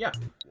 cool. Yeah.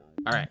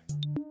 All right.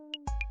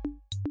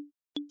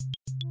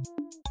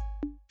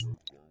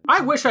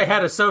 I wish I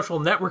had a social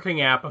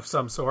networking app of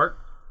some sort.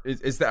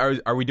 Is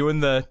that are we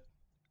doing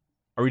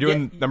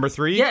number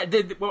 3? Yeah,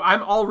 well,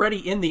 I'm already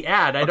in the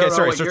ad. I don't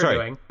know what you're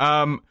doing.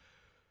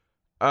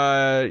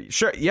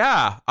 Sure.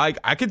 Yeah,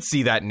 I could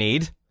see that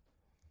need.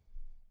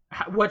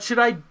 What should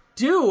I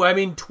do? I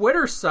mean,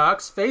 Twitter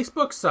sucks.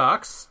 Facebook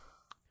sucks.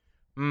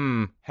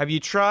 Have you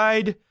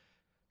tried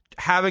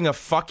having a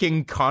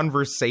fucking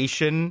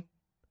conversation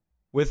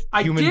with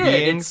human beings? I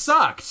did. It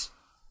sucked.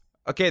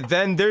 Okay,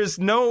 then there's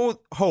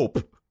no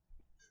hope.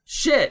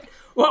 Shit.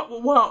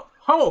 Well,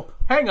 hope.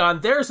 Hang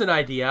on. There's an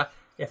idea.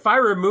 If I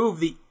remove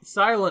the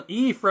silent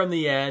E from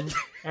the end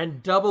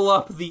and double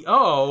up the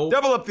O...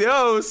 Double up the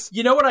O's?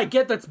 You know what I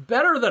get that's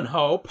better than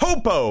hope?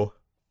 Hopo.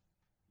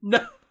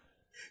 No.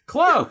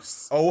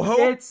 Close. Oh,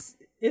 hope?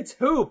 It's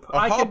Hoop.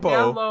 I can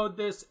download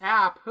this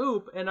app,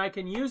 Hoop, and I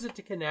can use it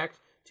to connect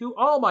to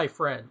all my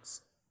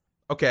friends.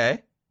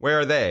 Okay. Where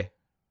are they?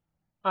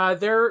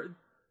 They're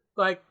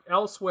like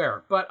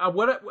elsewhere, but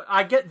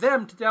I get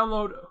them to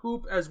download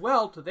Hoop as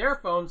well to their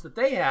phones that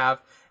they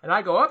have, and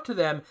I go up to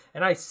them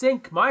and I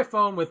sync my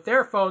phone with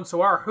their phone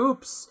so our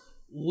hoops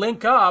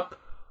link up.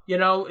 You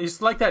know,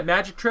 it's like that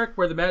magic trick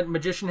where the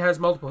magician has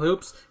multiple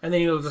hoops, and then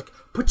he goes like,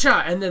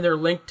 "Pacha," and then they're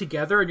linked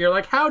together, and you're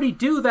like, how'd he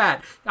do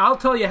that? I'll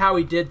tell you how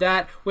he did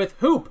that with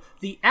Hoop,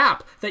 the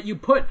app that you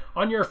put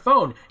on your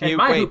phone. And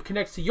hoop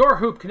connects to your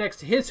hoop, connects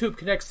to his hoop,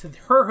 connects to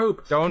her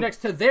hoop, connects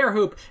to their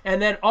hoop, and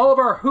then all of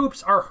our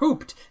hoops are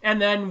hooped, and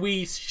then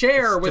we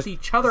share with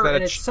each other,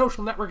 and it's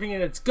social networking,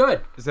 and it's good.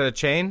 Is that a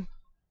chain?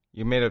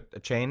 You made a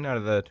chain out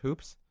of the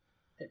hoops?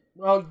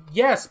 Well,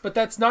 yes, but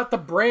that's not the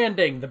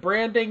branding. The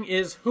branding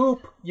is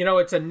Hoop. You know,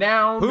 it's a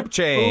noun. Hoop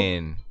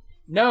chain. Hoop.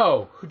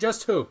 No,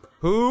 just Hoop.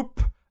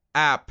 Hoop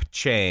app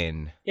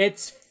chain.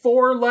 It's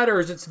 4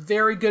 letters. It's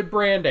very good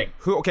branding.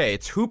 Okay,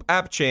 it's Hoop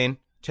app chain.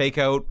 Take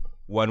out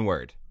one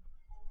word.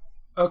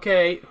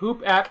 Okay,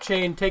 Hoop app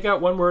chain. Take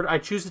out one word. I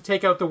choose to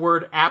take out the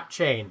word app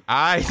chain.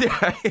 I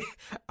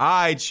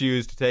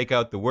choose to take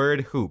out the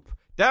word hoop.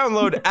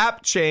 Download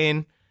app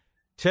chain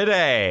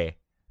today.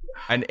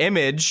 An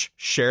image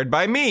shared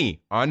by me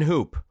on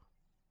Hoop.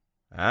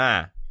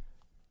 Hello,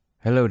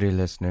 dear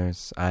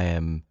listeners. I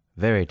am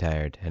very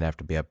tired and have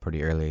to be up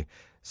pretty early,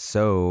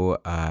 so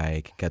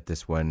I can cut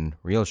this one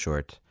real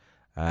short.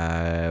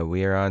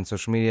 We are on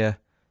social media,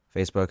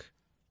 Facebook,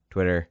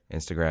 Twitter,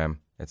 Instagram.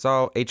 It's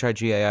all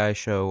HIGAI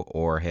show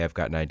or Hey, I've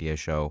Got an Idea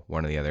show,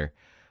 one or the other.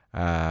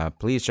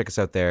 Please check us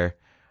out there.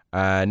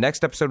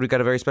 Next episode, we've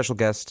got a very special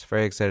guest.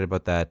 Very excited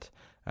about that.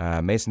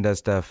 Mason does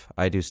stuff.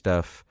 I do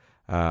stuff.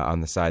 On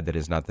the side that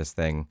is not this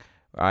thing.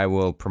 I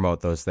will promote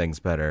those things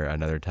better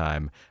another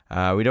time.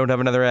 We don't have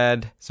another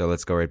ad, so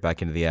let's go right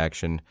back into the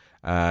action.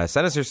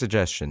 Send us your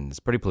suggestions,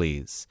 pretty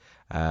please,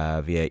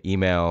 via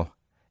email,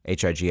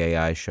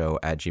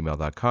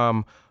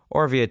 higaishow@gmail.com,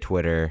 or via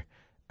Twitter,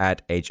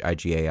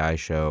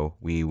 @higaishow.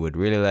 We would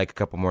really like a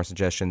couple more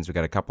suggestions. We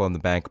got a couple in the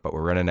bank, but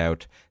we're running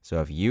out.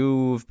 So if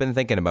you've been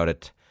thinking about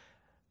it,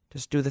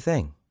 just do the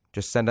thing.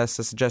 Just send us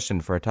a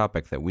suggestion for a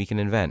topic that we can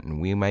invent, and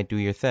we might do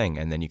your thing,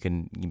 and then you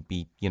can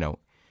be,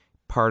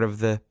 part of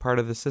the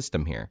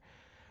system here.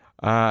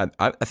 I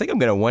think I'm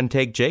gonna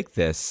one-take Jake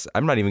this.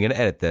 I'm not even gonna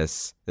edit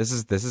this. This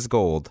is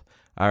gold.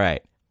 All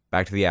right,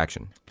 back to the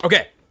action.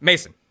 Okay,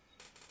 Mason.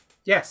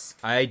 Yes.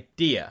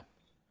 Idea.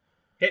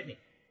 Hit me.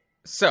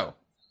 So,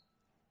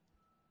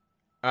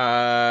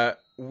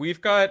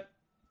 we've got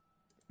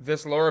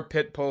this Laura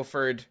Pitt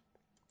Pulford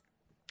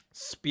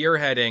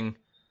spearheading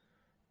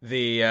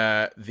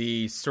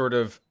the sort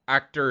of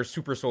actor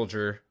super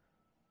soldier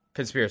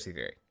conspiracy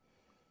theory.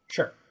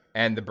 Sure.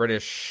 And the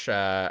British,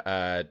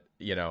 having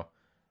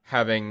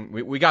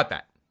we got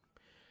that.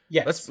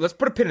 Yes. Let's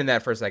put a pin in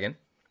that for a second.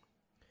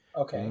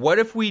 Okay. What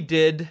if we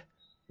did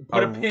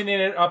put a pin in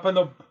it up on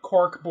the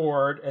cork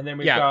board, and then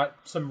we've got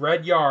some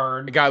red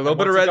yarn. We got a little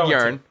bit of red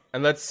yarn,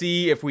 and let's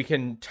see if we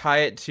can tie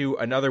it to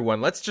another one.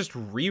 Let's just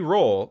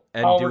re-roll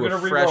and do a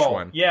fresh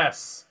one.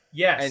 Yes.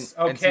 And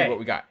see what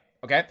we got.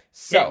 Okay.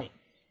 So.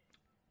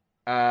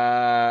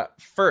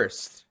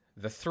 First,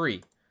 the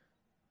 3.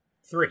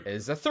 3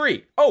 is a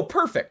 3. Oh,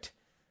 perfect.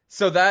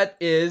 So that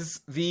is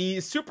the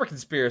super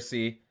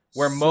conspiracy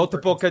where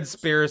multiple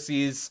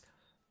conspiracies,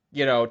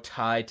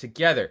 tie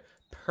together.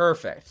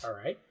 Perfect. All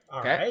right.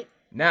 All right.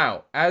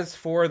 Now, as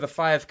for the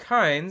 5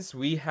 kinds,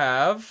 we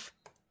have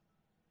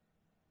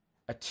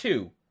a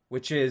 2,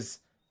 which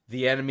is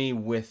the enemy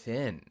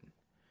within.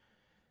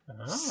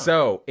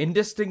 So,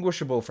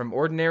 indistinguishable from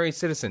ordinary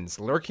citizens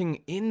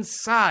lurking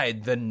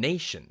inside the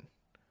nation.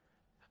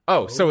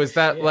 Oh, so is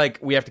that shit. like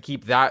we have to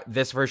keep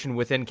this version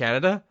within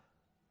Canada?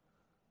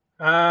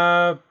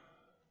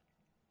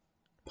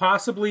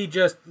 Possibly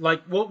just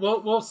like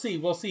we'll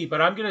see.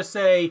 But I'm gonna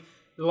say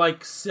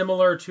like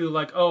similar to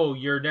like, oh,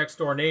 your next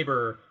door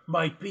neighbor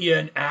might be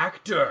an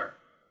actor.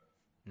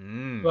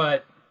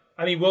 But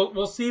I mean,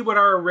 we'll see what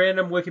our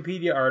random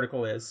Wikipedia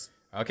article is.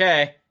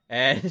 Okay,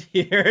 and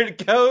here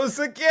it goes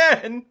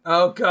again.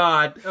 Oh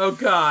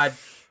God.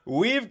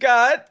 We've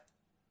got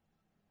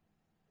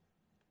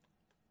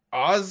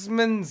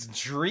Osmond's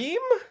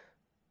Dream?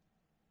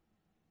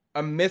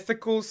 A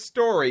mythical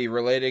story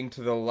relating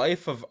to the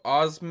life of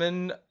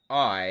Osmond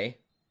I.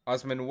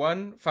 Osmond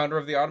I, founder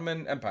of the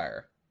Ottoman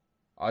Empire.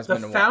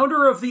 Osmond The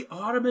founder of the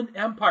Ottoman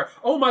Empire.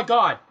 Oh my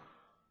God.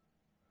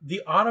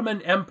 The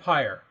Ottoman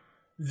Empire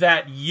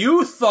that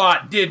you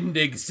thought didn't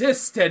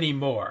exist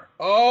anymore.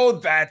 Oh,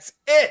 that's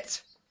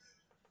it!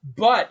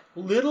 But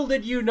little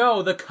did you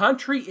know, the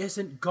country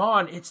isn't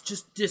gone. It's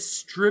just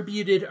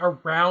distributed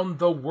around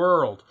the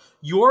world.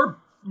 Your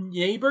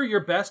neighbor, your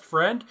best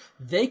friend,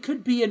 they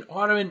could be an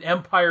Ottoman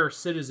Empire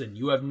citizen.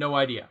 You have no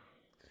idea.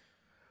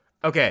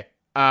 Okay,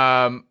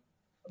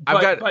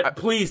 But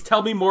please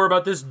tell me more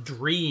about this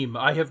dream.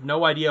 I have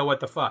no idea what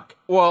the fuck.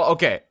 Well,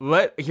 okay.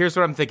 Here's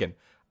what I'm thinking.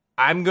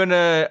 I'm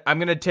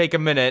gonna take a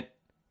minute.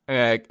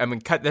 I'm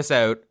gonna cut this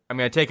out. I'm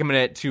gonna take a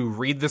minute to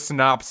read the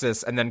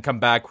synopsis and then come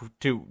back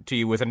to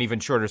you with an even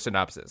shorter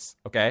synopsis.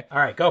 Okay. All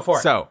right, go for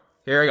it. So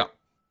here we go.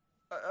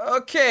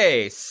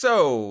 Okay,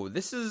 so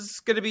this is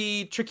gonna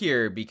be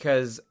trickier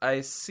because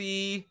I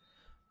see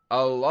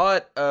a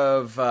lot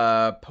of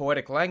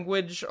poetic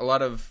language, a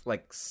lot of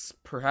like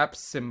perhaps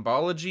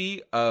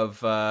symbology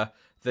of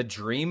the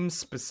dream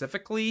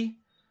specifically,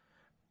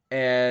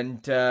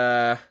 and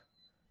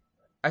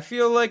I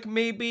feel like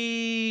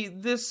maybe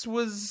this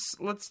was,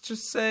 let's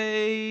just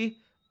say,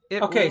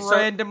 it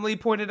randomly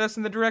pointed us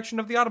in the direction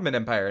of the Ottoman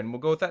Empire, and we'll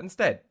go with that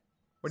instead.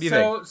 What do you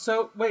think?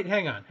 So wait,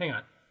 hang on.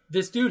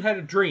 This dude had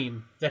a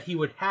dream that he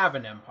would have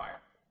an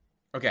empire.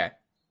 Okay.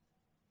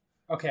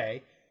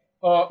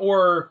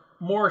 Or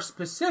more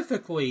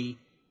specifically,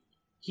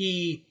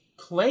 he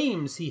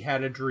claims he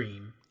had a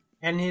dream,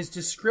 and his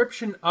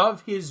description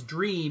of his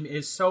dream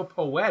is so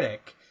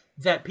poetic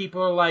that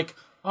people are like,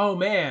 oh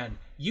man,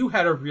 you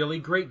had a really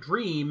great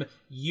dream.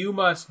 You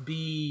must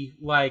be,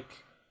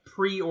 like,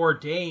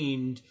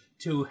 preordained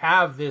to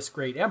have this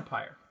great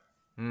empire.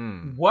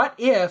 What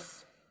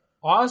if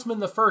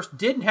Osmond I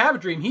didn't have a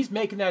dream? He's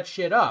making that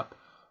shit up.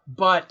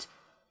 But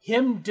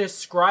him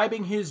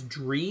describing his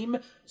dream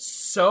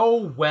so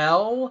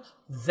well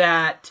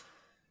that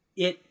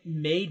it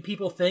made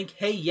people think,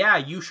 hey, yeah,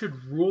 you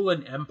should rule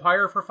an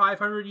empire for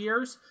 500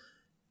 years.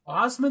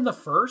 Osmond I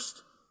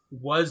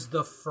was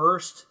the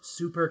first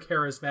super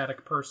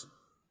charismatic person.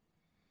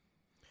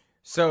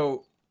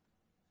 So,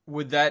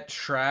 would that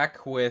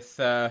track with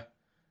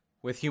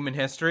human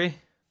history?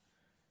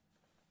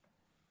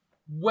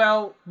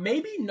 Well,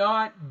 maybe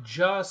not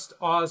just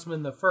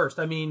Osmond I.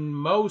 I mean,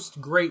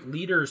 most great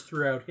leaders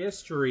throughout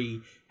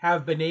history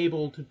have been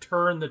able to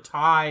turn the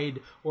tide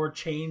or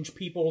change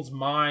people's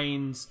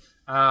minds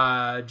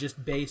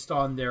just based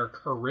on their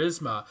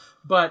charisma.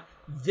 But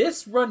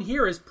this run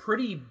here is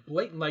pretty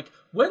blatant. Like,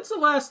 when's the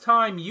last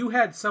time you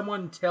had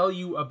someone tell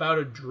you about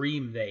a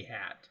dream they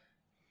had?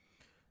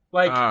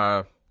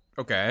 Like,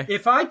 okay.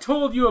 If I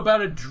told you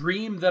about a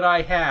dream that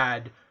I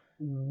had,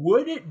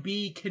 would it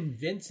be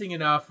convincing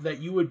enough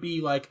that you would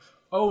be like,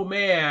 oh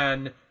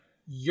man,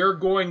 you're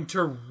going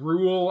to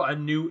rule a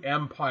new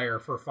empire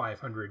for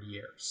 500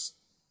 years?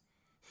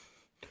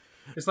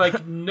 It's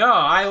like, no,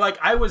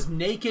 I was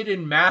naked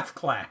in math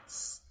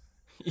class.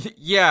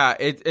 Yeah,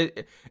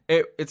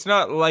 it's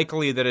not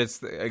likely that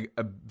it's a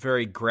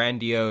very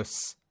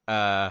grandiose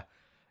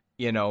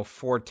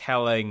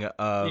foretelling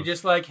of. You're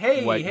just like,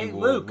 hey,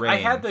 Luke, reign. I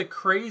had the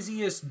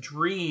craziest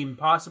dream,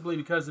 possibly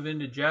because of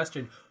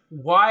indigestion.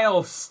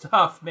 Wild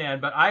stuff, man.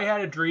 But I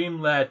had a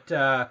dream that,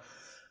 the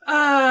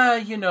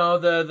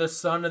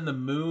sun and the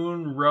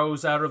moon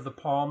rose out of the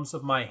palms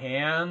of my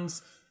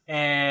hands,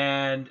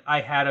 and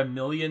I had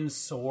 1,000,000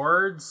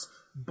 swords,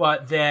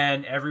 but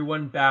then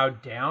everyone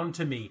bowed down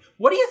to me.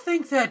 What do you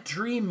think that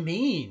dream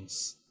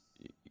means?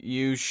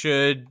 You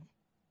should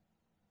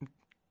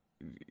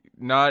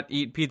not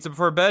eat pizza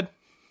before bed?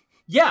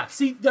 Yeah,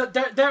 see,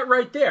 that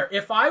right there.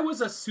 If I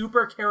was a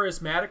super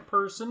charismatic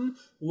person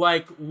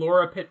like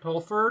Laura Pitt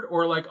Pilford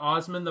or like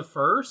Osmond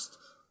I,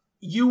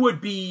 you would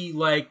be,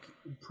 like,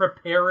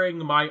 preparing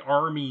my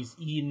armies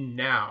even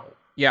now.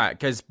 Yeah,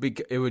 because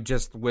it would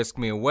just whisk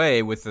me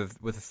away with the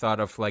thought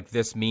of, like,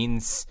 this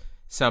means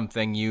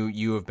something.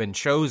 You have been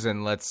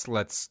chosen. Let's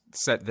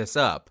set this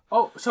up.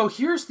 Oh, so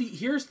here's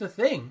the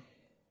thing.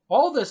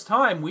 All this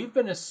time, we've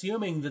been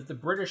assuming that the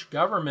British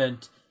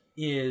government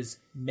is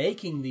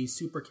making these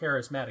super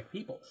charismatic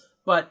people.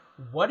 But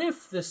what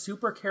if the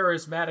super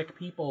charismatic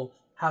people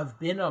have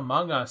been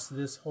among us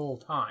this whole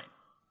time?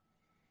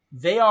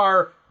 They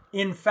are,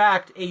 in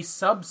fact, a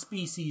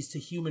subspecies to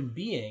human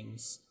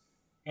beings.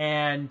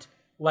 And,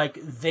 Like,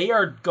 they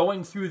are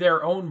going through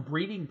their own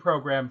breeding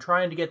program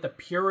trying to get the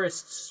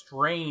purest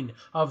strain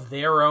of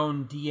their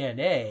own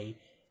DNA.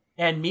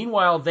 And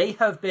meanwhile, they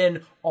have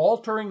been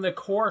altering the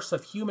course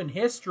of human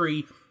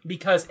history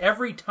because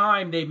every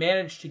time they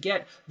manage to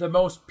get the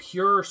most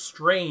pure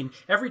strain,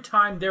 every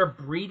time their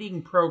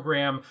breeding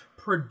program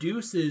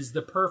produces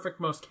the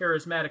perfect, most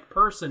charismatic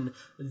person,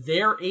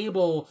 they're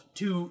able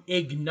to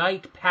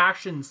ignite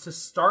passions, to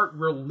start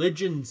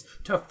religions,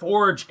 to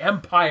forge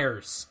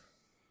empires.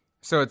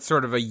 So it's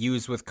sort of a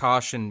use with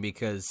caution,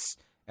 because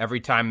every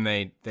time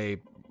they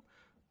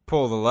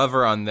pull the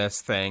lever on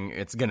this thing,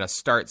 it's going to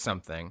start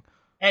something.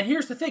 And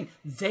here's the thing.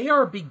 They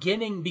are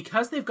beginning,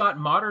 because they've got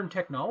modern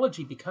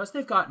technology, because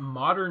they've got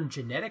modern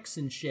genetics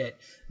and shit,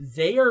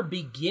 they are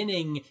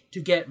beginning to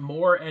get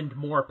more and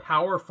more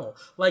powerful.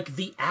 Like,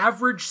 the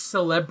average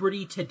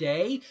celebrity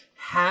today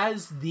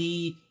has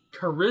the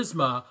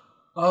charisma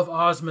of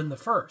Osmond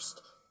I.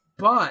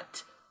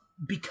 But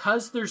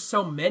because there's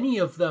so many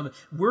of them,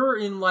 we're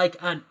in like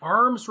an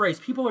arms race.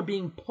 People are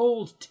being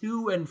pulled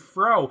to and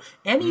fro.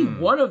 Any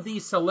one of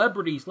these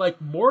celebrities, like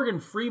Morgan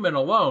Freeman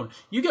alone,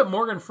 you get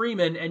Morgan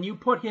Freeman and you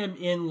put him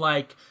in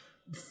like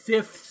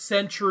 5th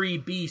century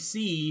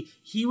BC,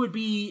 he would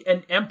be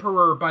an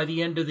emperor by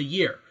the end of the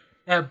year.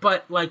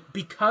 But like,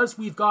 because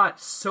we've got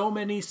so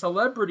many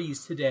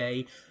celebrities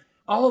today,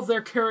 all of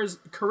their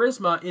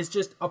charisma is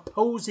just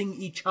opposing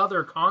each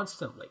other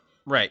constantly.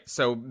 Right,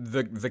 so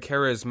the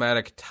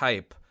charismatic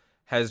type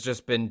has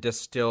just been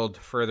distilled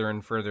further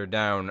and further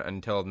down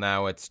until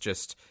now it's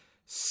just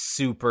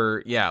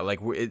super,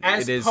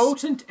 it is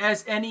potent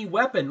as any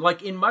weapon,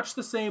 like in much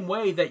the same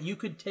way that you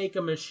could take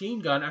a machine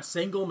gun, a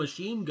single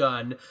machine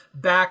gun,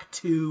 back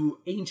to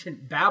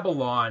ancient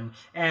Babylon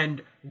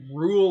and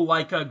rule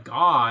like a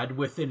god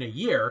within a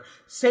year.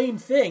 Same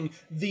thing,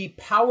 the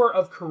power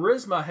of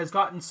charisma has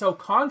gotten so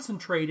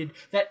concentrated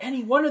that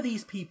any one of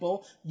these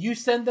people, you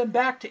send them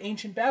back to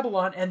ancient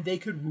Babylon and they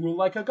could rule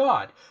like a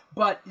god.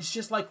 But it's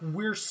just like,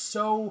 we're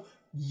so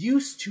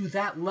used to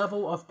that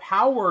level of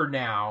power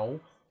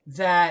now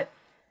that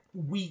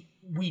we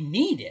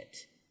need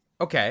it.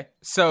 Okay,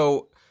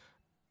 so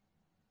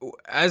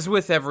as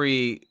with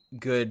every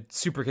good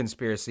super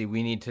conspiracy,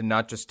 we need to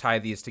not just tie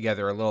these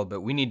together a little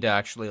bit. We need to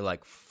actually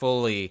like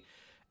fully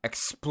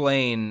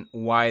explain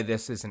why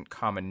this isn't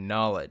common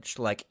knowledge.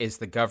 Like, is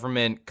the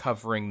government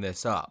covering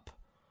this up?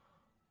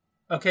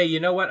 Okay, you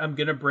know what? I'm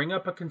going to bring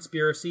up a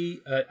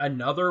conspiracy,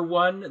 another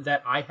one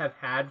that I have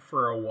had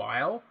for a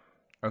while.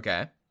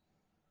 Okay.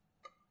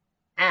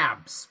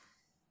 Abs.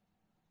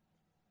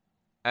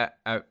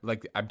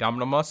 Like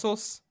abdominal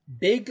muscles?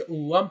 Big,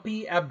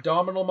 lumpy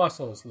abdominal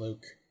muscles,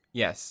 Luke.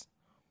 Yes.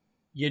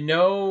 You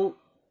know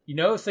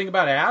the thing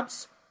about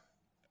abs?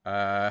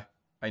 I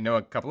know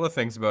a couple of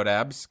things about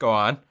abs. Go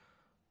on.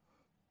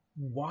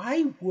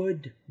 Why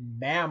would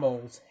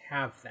mammals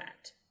have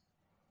that?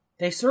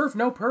 They serve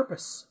no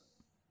purpose.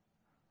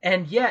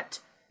 And yet,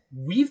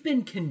 we've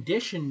been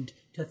conditioned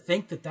to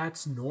think that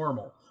that's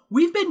normal.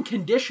 We've been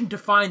conditioned to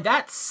find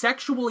that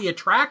sexually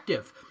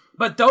attractive.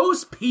 But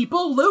those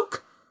people,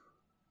 Luke,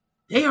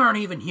 they aren't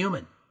even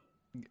human.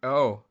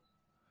 Oh.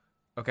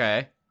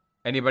 Okay.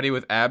 Anybody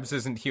with abs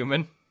isn't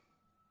human?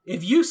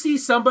 If you see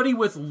somebody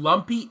with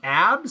lumpy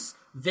abs,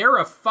 they're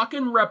a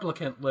fucking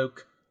replicant,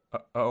 Luke.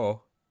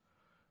 Oh.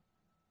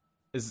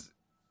 Is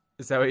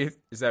that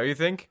what you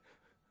think?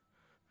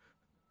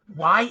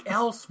 Why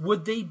else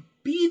would they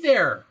be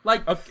there?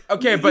 Like,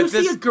 okay, but you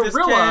see a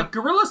gorilla.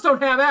 Gorillas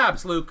don't have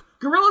abs, Luke.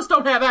 Gorillas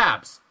don't have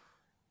abs.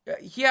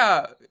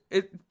 Yeah,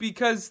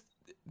 because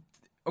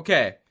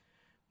okay.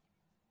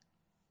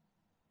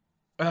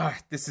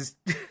 This is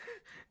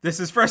this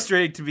is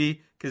frustrating to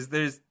me because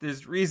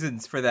there's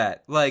reasons for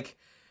that. Like,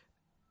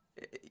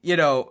 you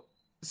know,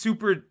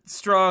 super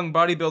strong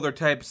bodybuilder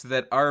types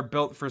that are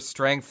built for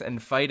strength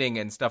and fighting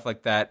and stuff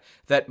like that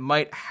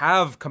might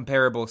have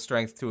comparable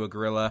strength to a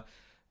gorilla.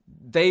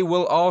 They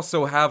will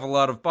also have a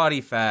lot of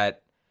body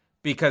fat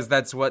because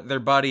that's what their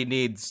body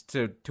needs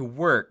to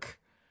work.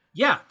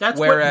 Yeah, that's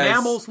what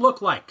mammals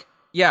look like.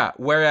 Yeah,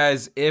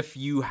 whereas if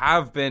you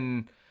have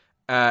been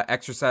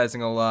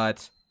exercising a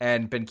lot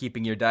and been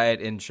keeping your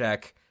diet in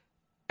check,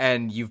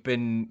 and you've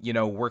been,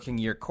 working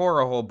your core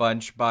a whole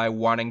bunch by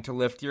wanting to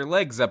lift your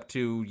legs up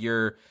to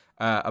your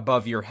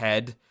above your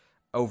head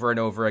over and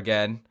over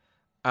again,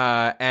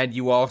 and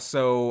you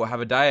also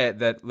have a diet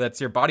that lets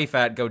your body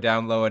fat go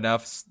down low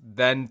enough,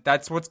 then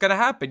that's what's going to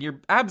happen. Your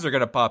abs are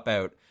going to pop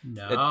out.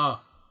 No.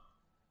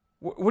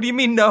 What do you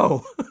mean,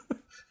 no?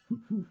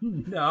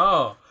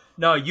 No,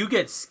 you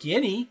get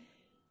skinny.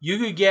 You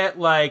could get,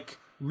 like,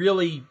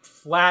 really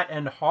flat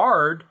and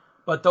hard,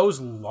 but those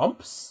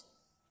lumps,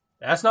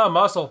 that's not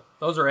muscle.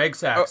 Those are egg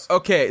sacs.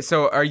 Okay,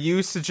 so are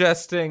you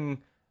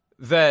suggesting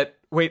that...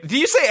 Wait, do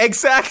you say egg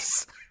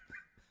sacs?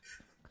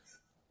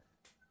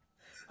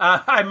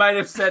 I might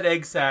have said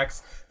egg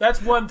sacs.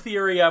 That's one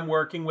theory I'm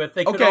working with.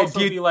 They could also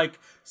be, like,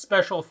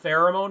 special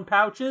pheromone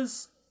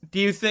pouches. Do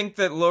you think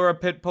that Laura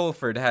Pitt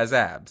Pulford has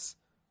abs?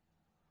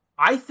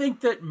 I think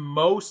that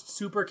most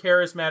super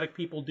charismatic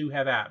people do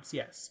have abs,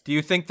 yes. Do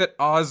you think that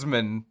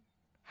Osman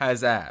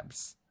has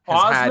abs?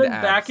 Osman,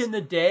 back in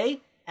the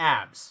day,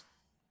 abs.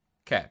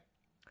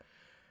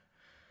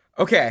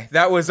 Okay,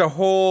 that was a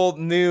whole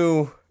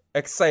new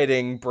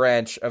exciting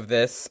branch of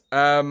this.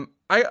 I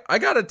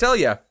gotta tell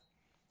you,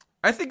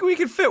 I think we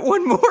could fit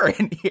one more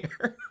in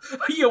here.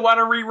 You want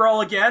to re-roll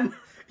again?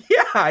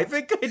 Yeah, I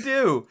think I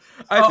do.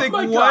 I think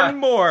one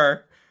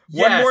more.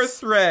 Yes. One more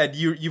thread.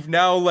 You've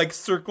now like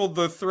circled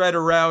the thread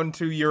around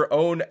to your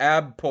own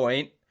ab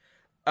point.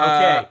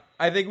 Okay.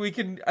 I think we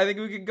can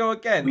go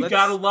again. We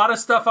got a lot of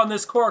stuff on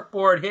this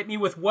corkboard. Hit me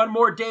with one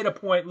more data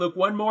point, Luke.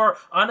 One more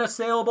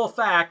unassailable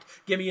fact.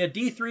 Give me a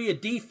D3, a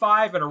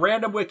D5, and a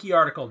random wiki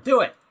article. Do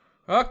it.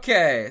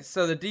 Okay,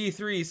 so the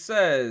D3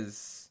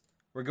 says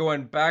we're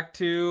going back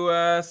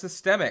to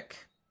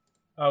systemic.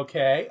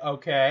 Okay.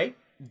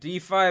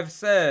 D5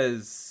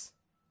 says,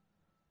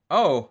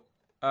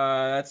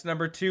 that's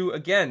number 2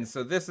 again.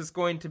 So this is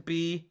going to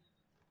be,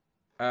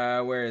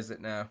 where is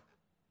it now?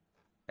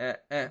 I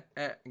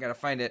gotta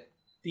find it.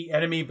 The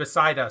enemy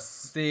beside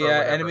us. The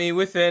enemy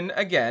within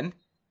again.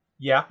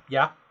 Yeah.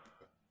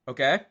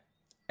 Okay.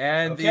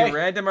 And the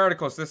random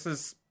articles. This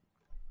is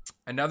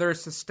another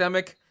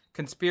systemic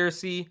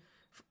conspiracy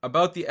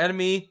about the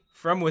enemy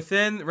from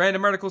within.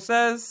 Random article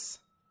says,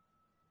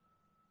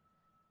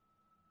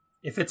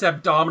 if it's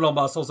abdominal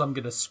muscles, I'm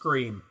gonna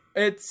scream.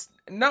 It's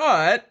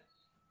not.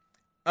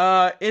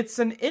 It's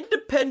an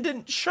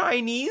independent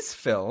Chinese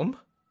film.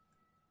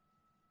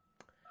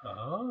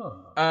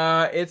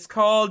 Oh. It's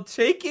called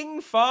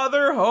Taking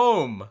Father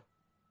Home.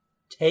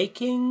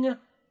 Taking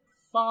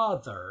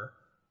Father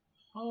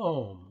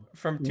Home.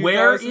 From 2006.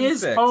 Where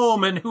is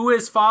home and who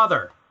is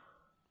father?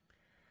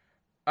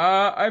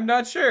 I'm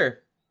not sure.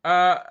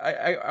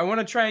 I want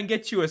to try and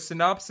get you a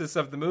synopsis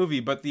of the movie,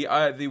 but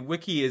the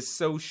wiki is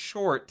so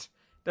short,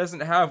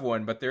 doesn't have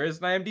one, but there is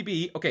an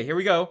IMDb. Okay, here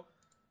we go.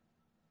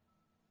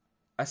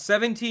 A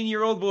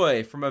 17-year-old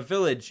boy from a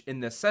village in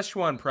the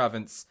Sichuan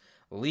province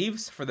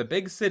leaves for the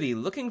big city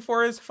looking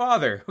for his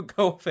father,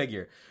 go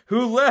figure,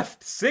 who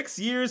left 6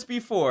 years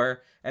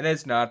before and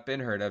has not been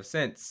heard of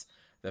since.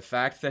 The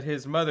fact that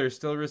his mother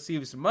still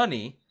receives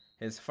money,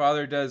 his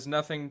father does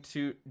nothing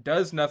to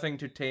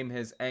tame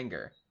his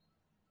anger.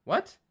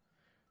 What?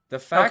 The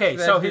fact that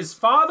so his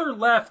father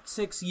left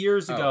 6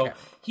 years ago. Okay.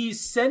 He's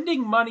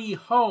sending money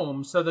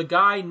home so the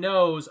guy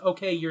knows,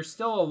 okay, you're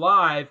still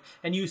alive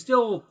and you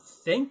still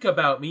think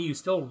about me, you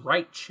still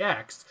write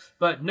checks,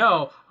 but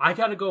no, I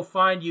gotta go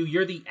find you.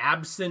 You're the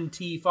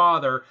absentee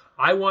father.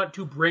 I want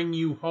to bring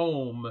you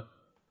home.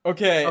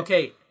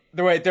 Okay.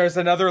 Wait, there's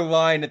another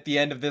line at the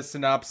end of this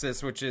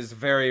synopsis which is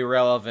very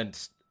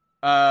relevant.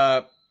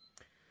 Oh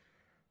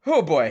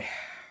boy.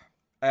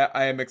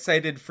 I am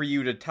excited for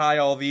you to tie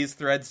all these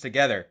threads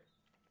together.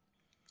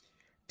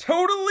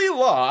 Totally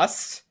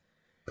lost,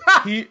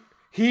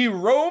 he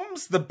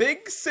roams the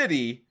big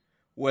city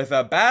with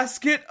a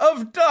basket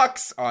of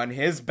ducks on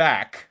his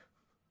back.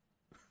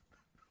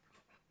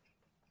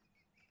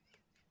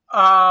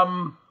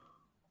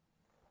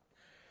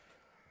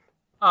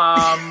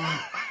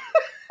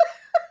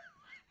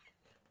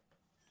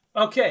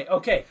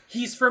 Okay.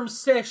 He's from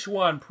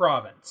Sichuan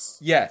province.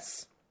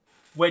 Yes.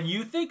 When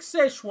you think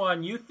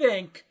Sichuan, you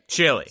think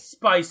chili,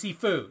 spicy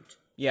food.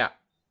 Yeah.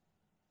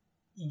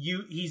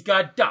 He's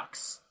got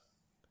ducks.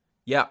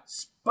 Yeah.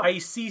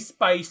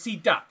 Spicy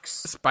ducks.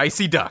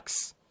 Spicy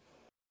ducks.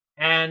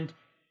 And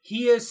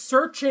he is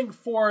searching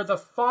for the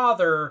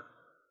father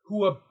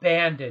who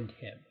abandoned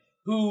him,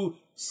 who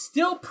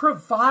still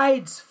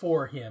provides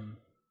for him,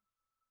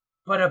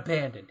 but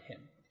abandoned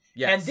him.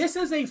 Yes. And this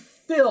is a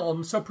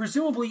film, so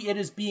presumably it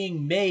is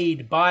being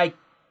made by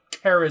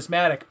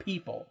charismatic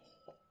people.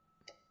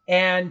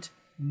 And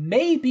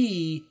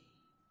maybe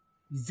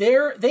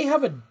they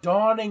have a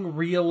dawning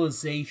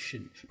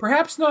realization,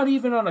 perhaps not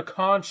even on a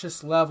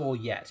conscious level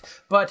yet,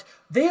 but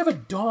they have a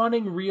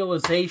dawning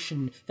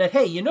realization that,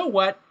 hey, you know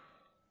what?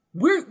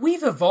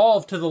 We've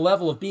evolved to the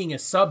level of being a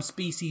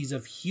subspecies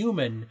of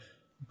human,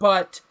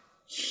 but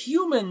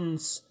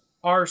humans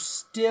are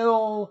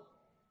still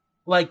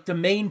like the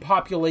main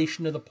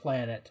population of the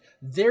planet.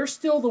 They're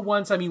still the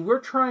ones, we're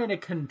trying to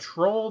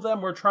control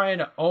them, we're trying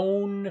to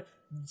own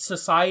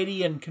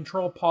society and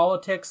control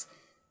politics,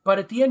 but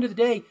at the end of the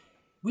day,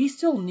 we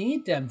still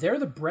need them. They're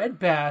the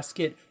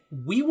breadbasket.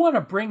 We want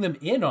to bring them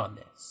in on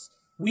this.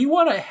 We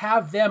want to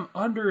have them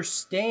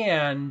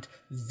understand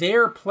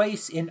their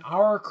place in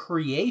our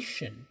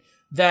creation,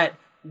 that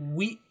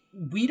we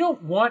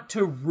don't want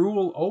to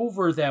rule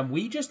over them.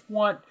 We just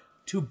want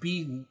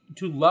to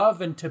love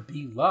and to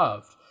be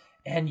loved.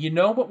 And you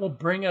know what will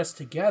bring us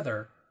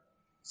together?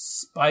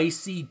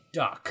 Spicy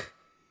duck.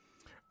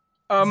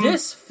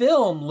 This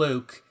film,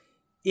 Luke,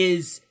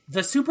 is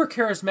the super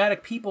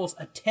charismatic people's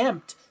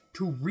attempt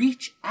to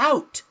reach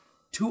out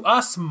to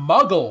us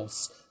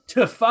muggles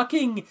to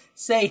fucking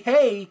say,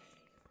 hey,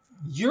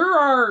 you're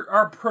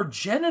our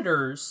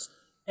progenitors,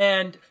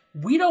 and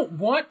we don't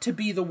want to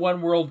be the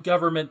one world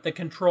government that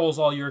controls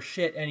all your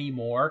shit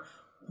anymore.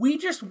 We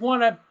just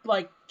want to,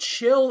 like,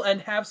 chill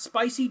and have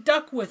spicy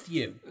duck with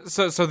you.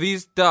 So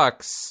these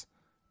ducks,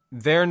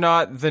 they're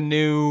not the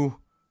new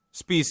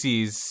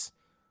species.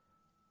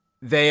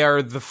 They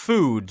are the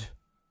food.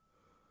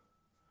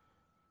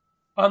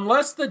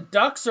 Unless the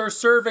ducks are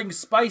serving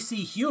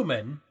spicy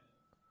human.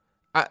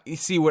 You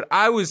see, what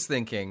I was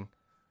thinking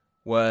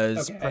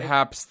was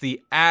perhaps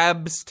the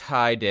abs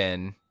tied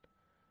in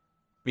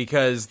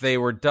because they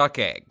were duck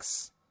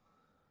eggs.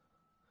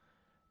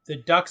 The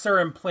ducks are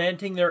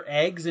implanting their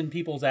eggs in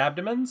people's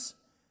abdomens?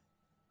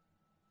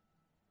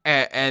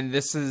 And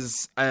this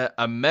is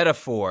a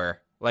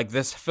metaphor. Like,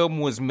 this film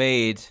was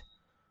made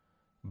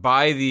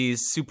by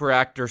these super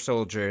actor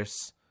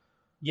soldiers.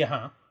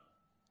 Yeah.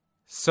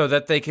 So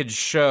that they could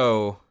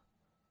show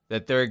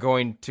that they're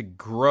going to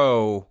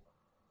grow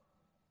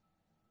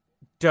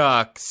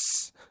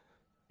ducks.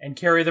 And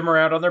carry them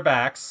around on their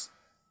backs.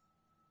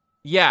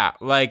 Yeah,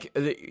 like,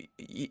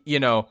 you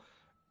know,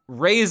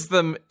 raise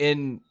them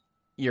in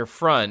your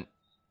front.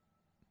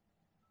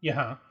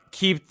 Yeah.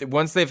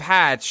 Once they've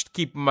hatched,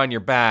 keep them on your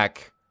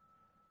back.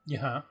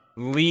 Yeah.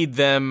 Lead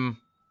them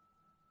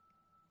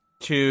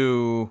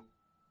to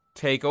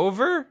take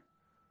over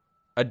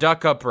a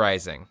duck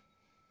uprising.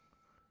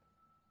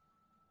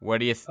 What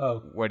do you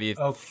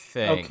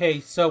think? Okay,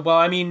 so, well,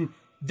 I mean,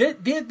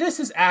 this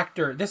is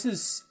actor. This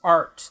is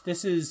art.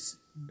 This is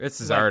like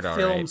art, all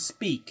film right.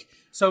 Speak.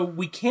 So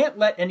we can't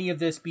let any of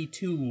this be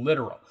too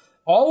literal.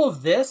 All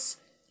of this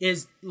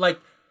is, like,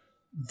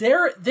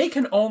 they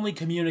can only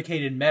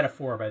communicate in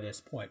metaphor by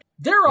this point.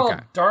 They're all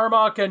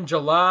Darmok and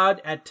Jalad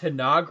at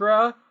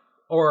Tanagra,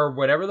 or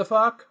whatever the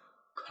fuck,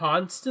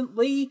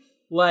 constantly.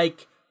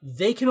 Like,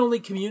 they can only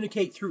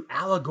communicate through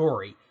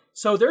allegory.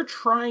 So they're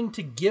trying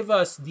to give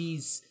us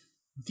these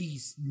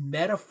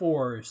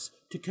metaphors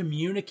to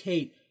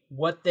communicate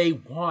what they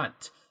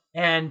want.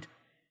 And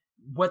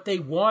what they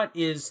want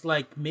is,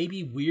 like,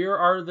 maybe we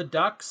are the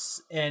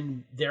ducks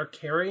and they're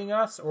carrying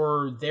us,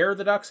 or they're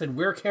the ducks and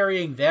we're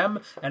carrying them.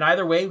 And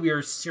either way, we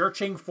are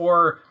searching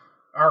for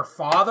our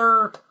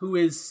father, who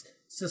is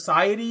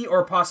society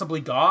or possibly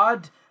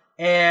God.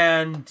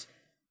 And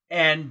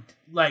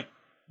like,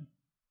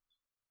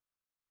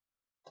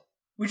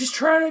 we're just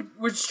trying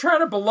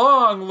to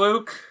belong,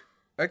 Luke.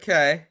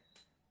 Okay.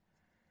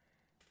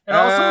 And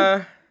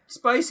also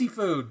spicy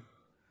food.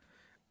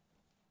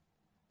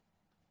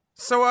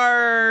 So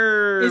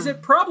is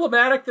it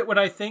problematic that when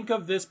I think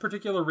of this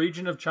particular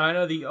region of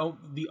China,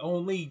 the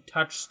only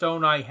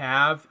touchstone I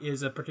have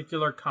is a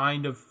particular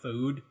kind of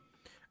food?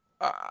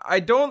 I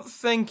don't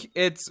think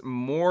it's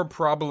more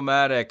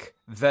problematic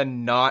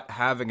than not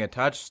having a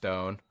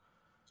touchstone.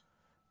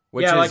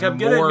 Which is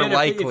more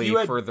likely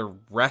for the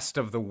rest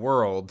of the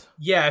world.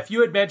 Yeah, if you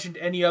had mentioned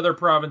any other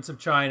province of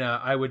China,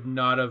 I would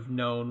not have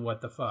known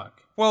what the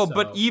fuck. Well,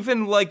 but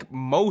even, like,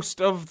 most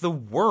of the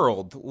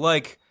world,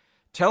 like,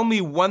 tell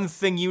me one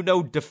thing you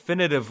know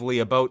definitively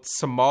about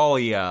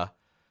Somalia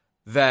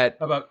that...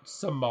 About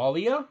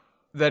Somalia?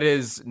 That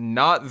is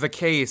not the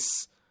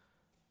case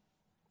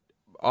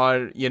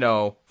on, you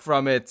know,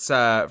 from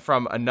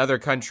another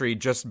country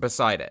just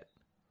beside it.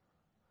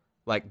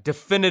 Like,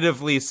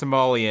 definitively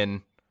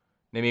Somalian...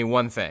 Name me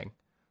one thing.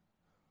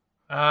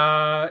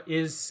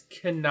 Is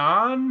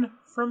Canaan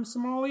from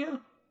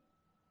Somalia?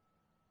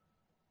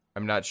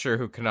 I'm not sure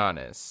who Canaan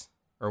is.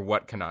 Or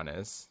what Canaan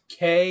is.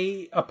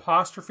 K''Naan,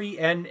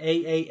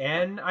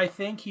 I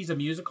think. He's a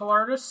musical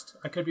artist.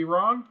 I could be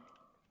wrong.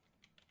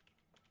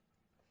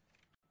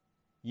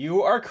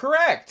 You are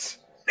correct!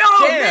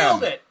 Oh,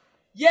 nailed it!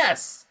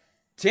 Yes!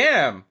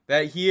 Damn,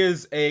 that he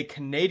is a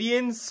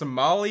Canadian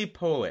Somali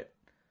poet.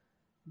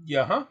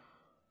 Yeah.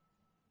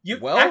 You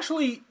want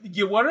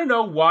to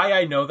know why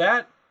I know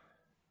that?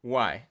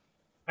 Why?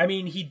 I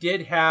mean, he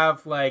did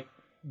have, like,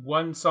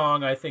 one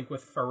song, I think,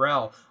 with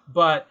Pharrell.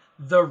 But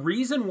the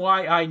reason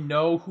why I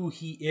know who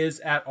he is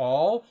at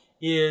all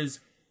is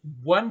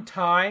one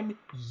time,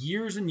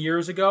 years and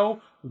years ago,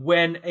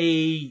 when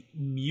a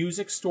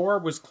music store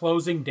was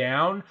closing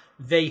down,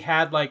 they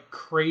had, like,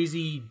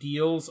 crazy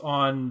deals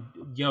on,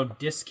 you know,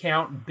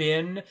 discount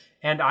bin,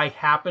 and I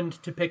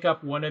happened to pick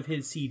up one of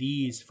his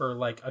CDs for,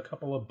 like, a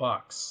couple of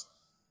bucks.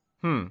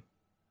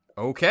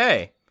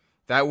 Okay.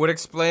 That would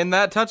explain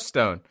that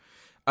touchstone.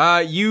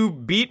 You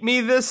beat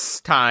me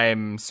this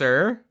time,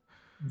 sir.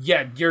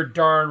 Yeah, you're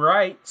darn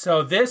right.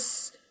 So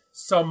this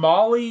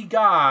Somali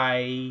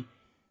guy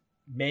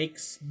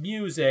makes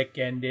music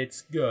and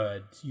it's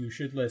good. You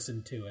should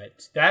listen to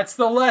it. That's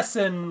the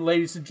lesson,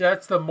 ladies and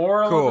gents. That's the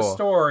moral of the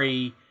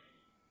story.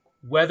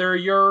 Whether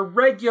you're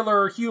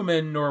regular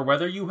human or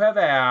whether you have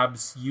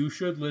abs, you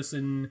should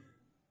listen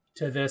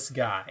to this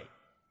guy.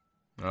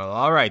 Well,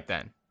 all right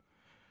then.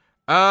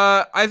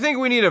 I think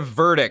we need a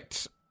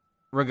verdict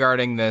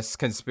regarding this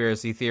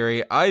conspiracy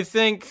theory. I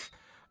think,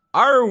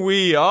 are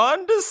we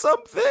on to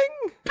something?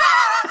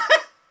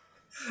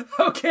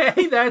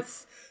 Okay,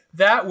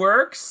 that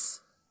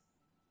works.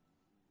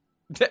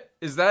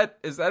 Is that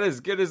as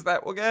good as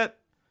that will get?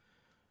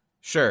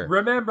 Sure.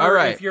 Remember,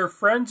 if your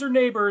friends or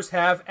neighbors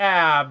have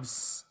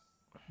abs,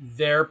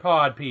 they're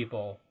pod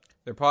people.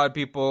 They're pod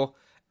people,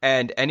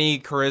 and any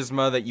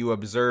charisma that you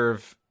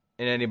observe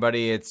in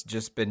anybody, it's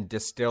just been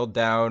distilled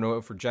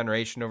down for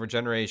generation over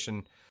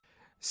generation.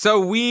 So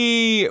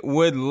we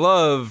would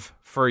love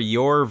for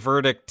your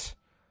verdict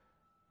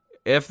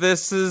if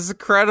this is a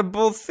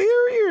credible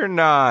theory or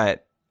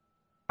not.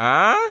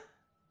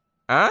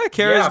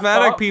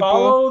 Charismatic people.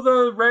 Follow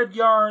the red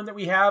yarn that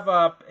we have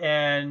up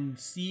and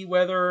see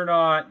whether or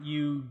not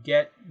you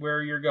get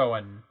where you're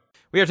going.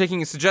 We are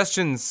taking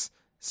suggestions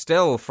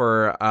still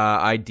for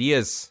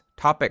ideas,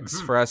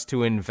 topics for us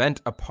to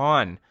invent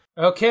upon.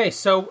 Okay,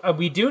 so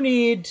we do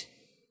need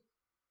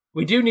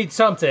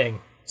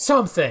something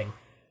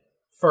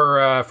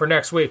for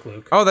next week,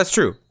 Luke. Oh, that's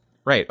true.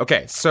 Right.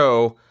 Okay.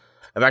 So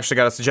I've actually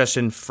got a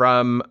suggestion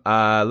from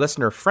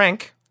listener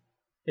Frank.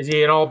 Is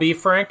he an all beef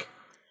Frank?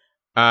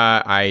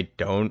 I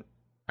don't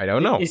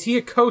know. Is he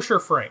a kosher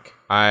Frank?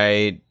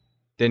 I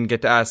didn't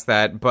get to ask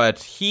that,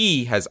 but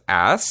he has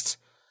asked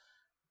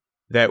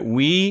that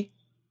we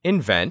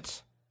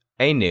invent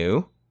a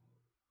new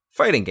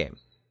fighting game.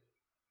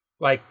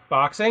 Like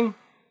boxing?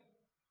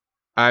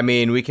 I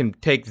mean, we can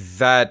take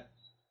those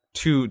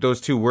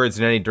two words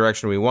in any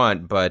direction we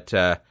want, but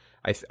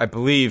I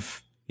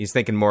believe he's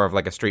thinking more of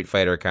like a Street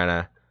Fighter kind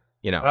of,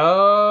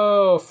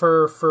 Oh,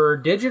 for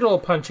digital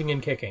punching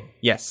and kicking.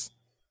 Yes.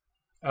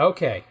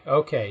 Okay.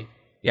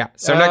 Yeah.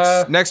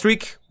 So next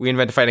week we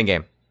invent a fighting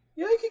game.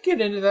 Yeah, I could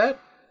get into that.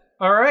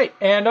 All right,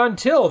 and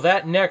until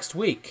that next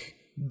week,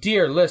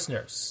 dear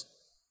listeners,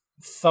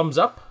 thumbs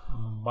up,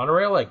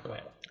 monorail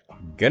eggplant.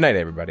 Good night,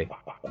 everybody.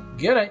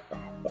 Good night.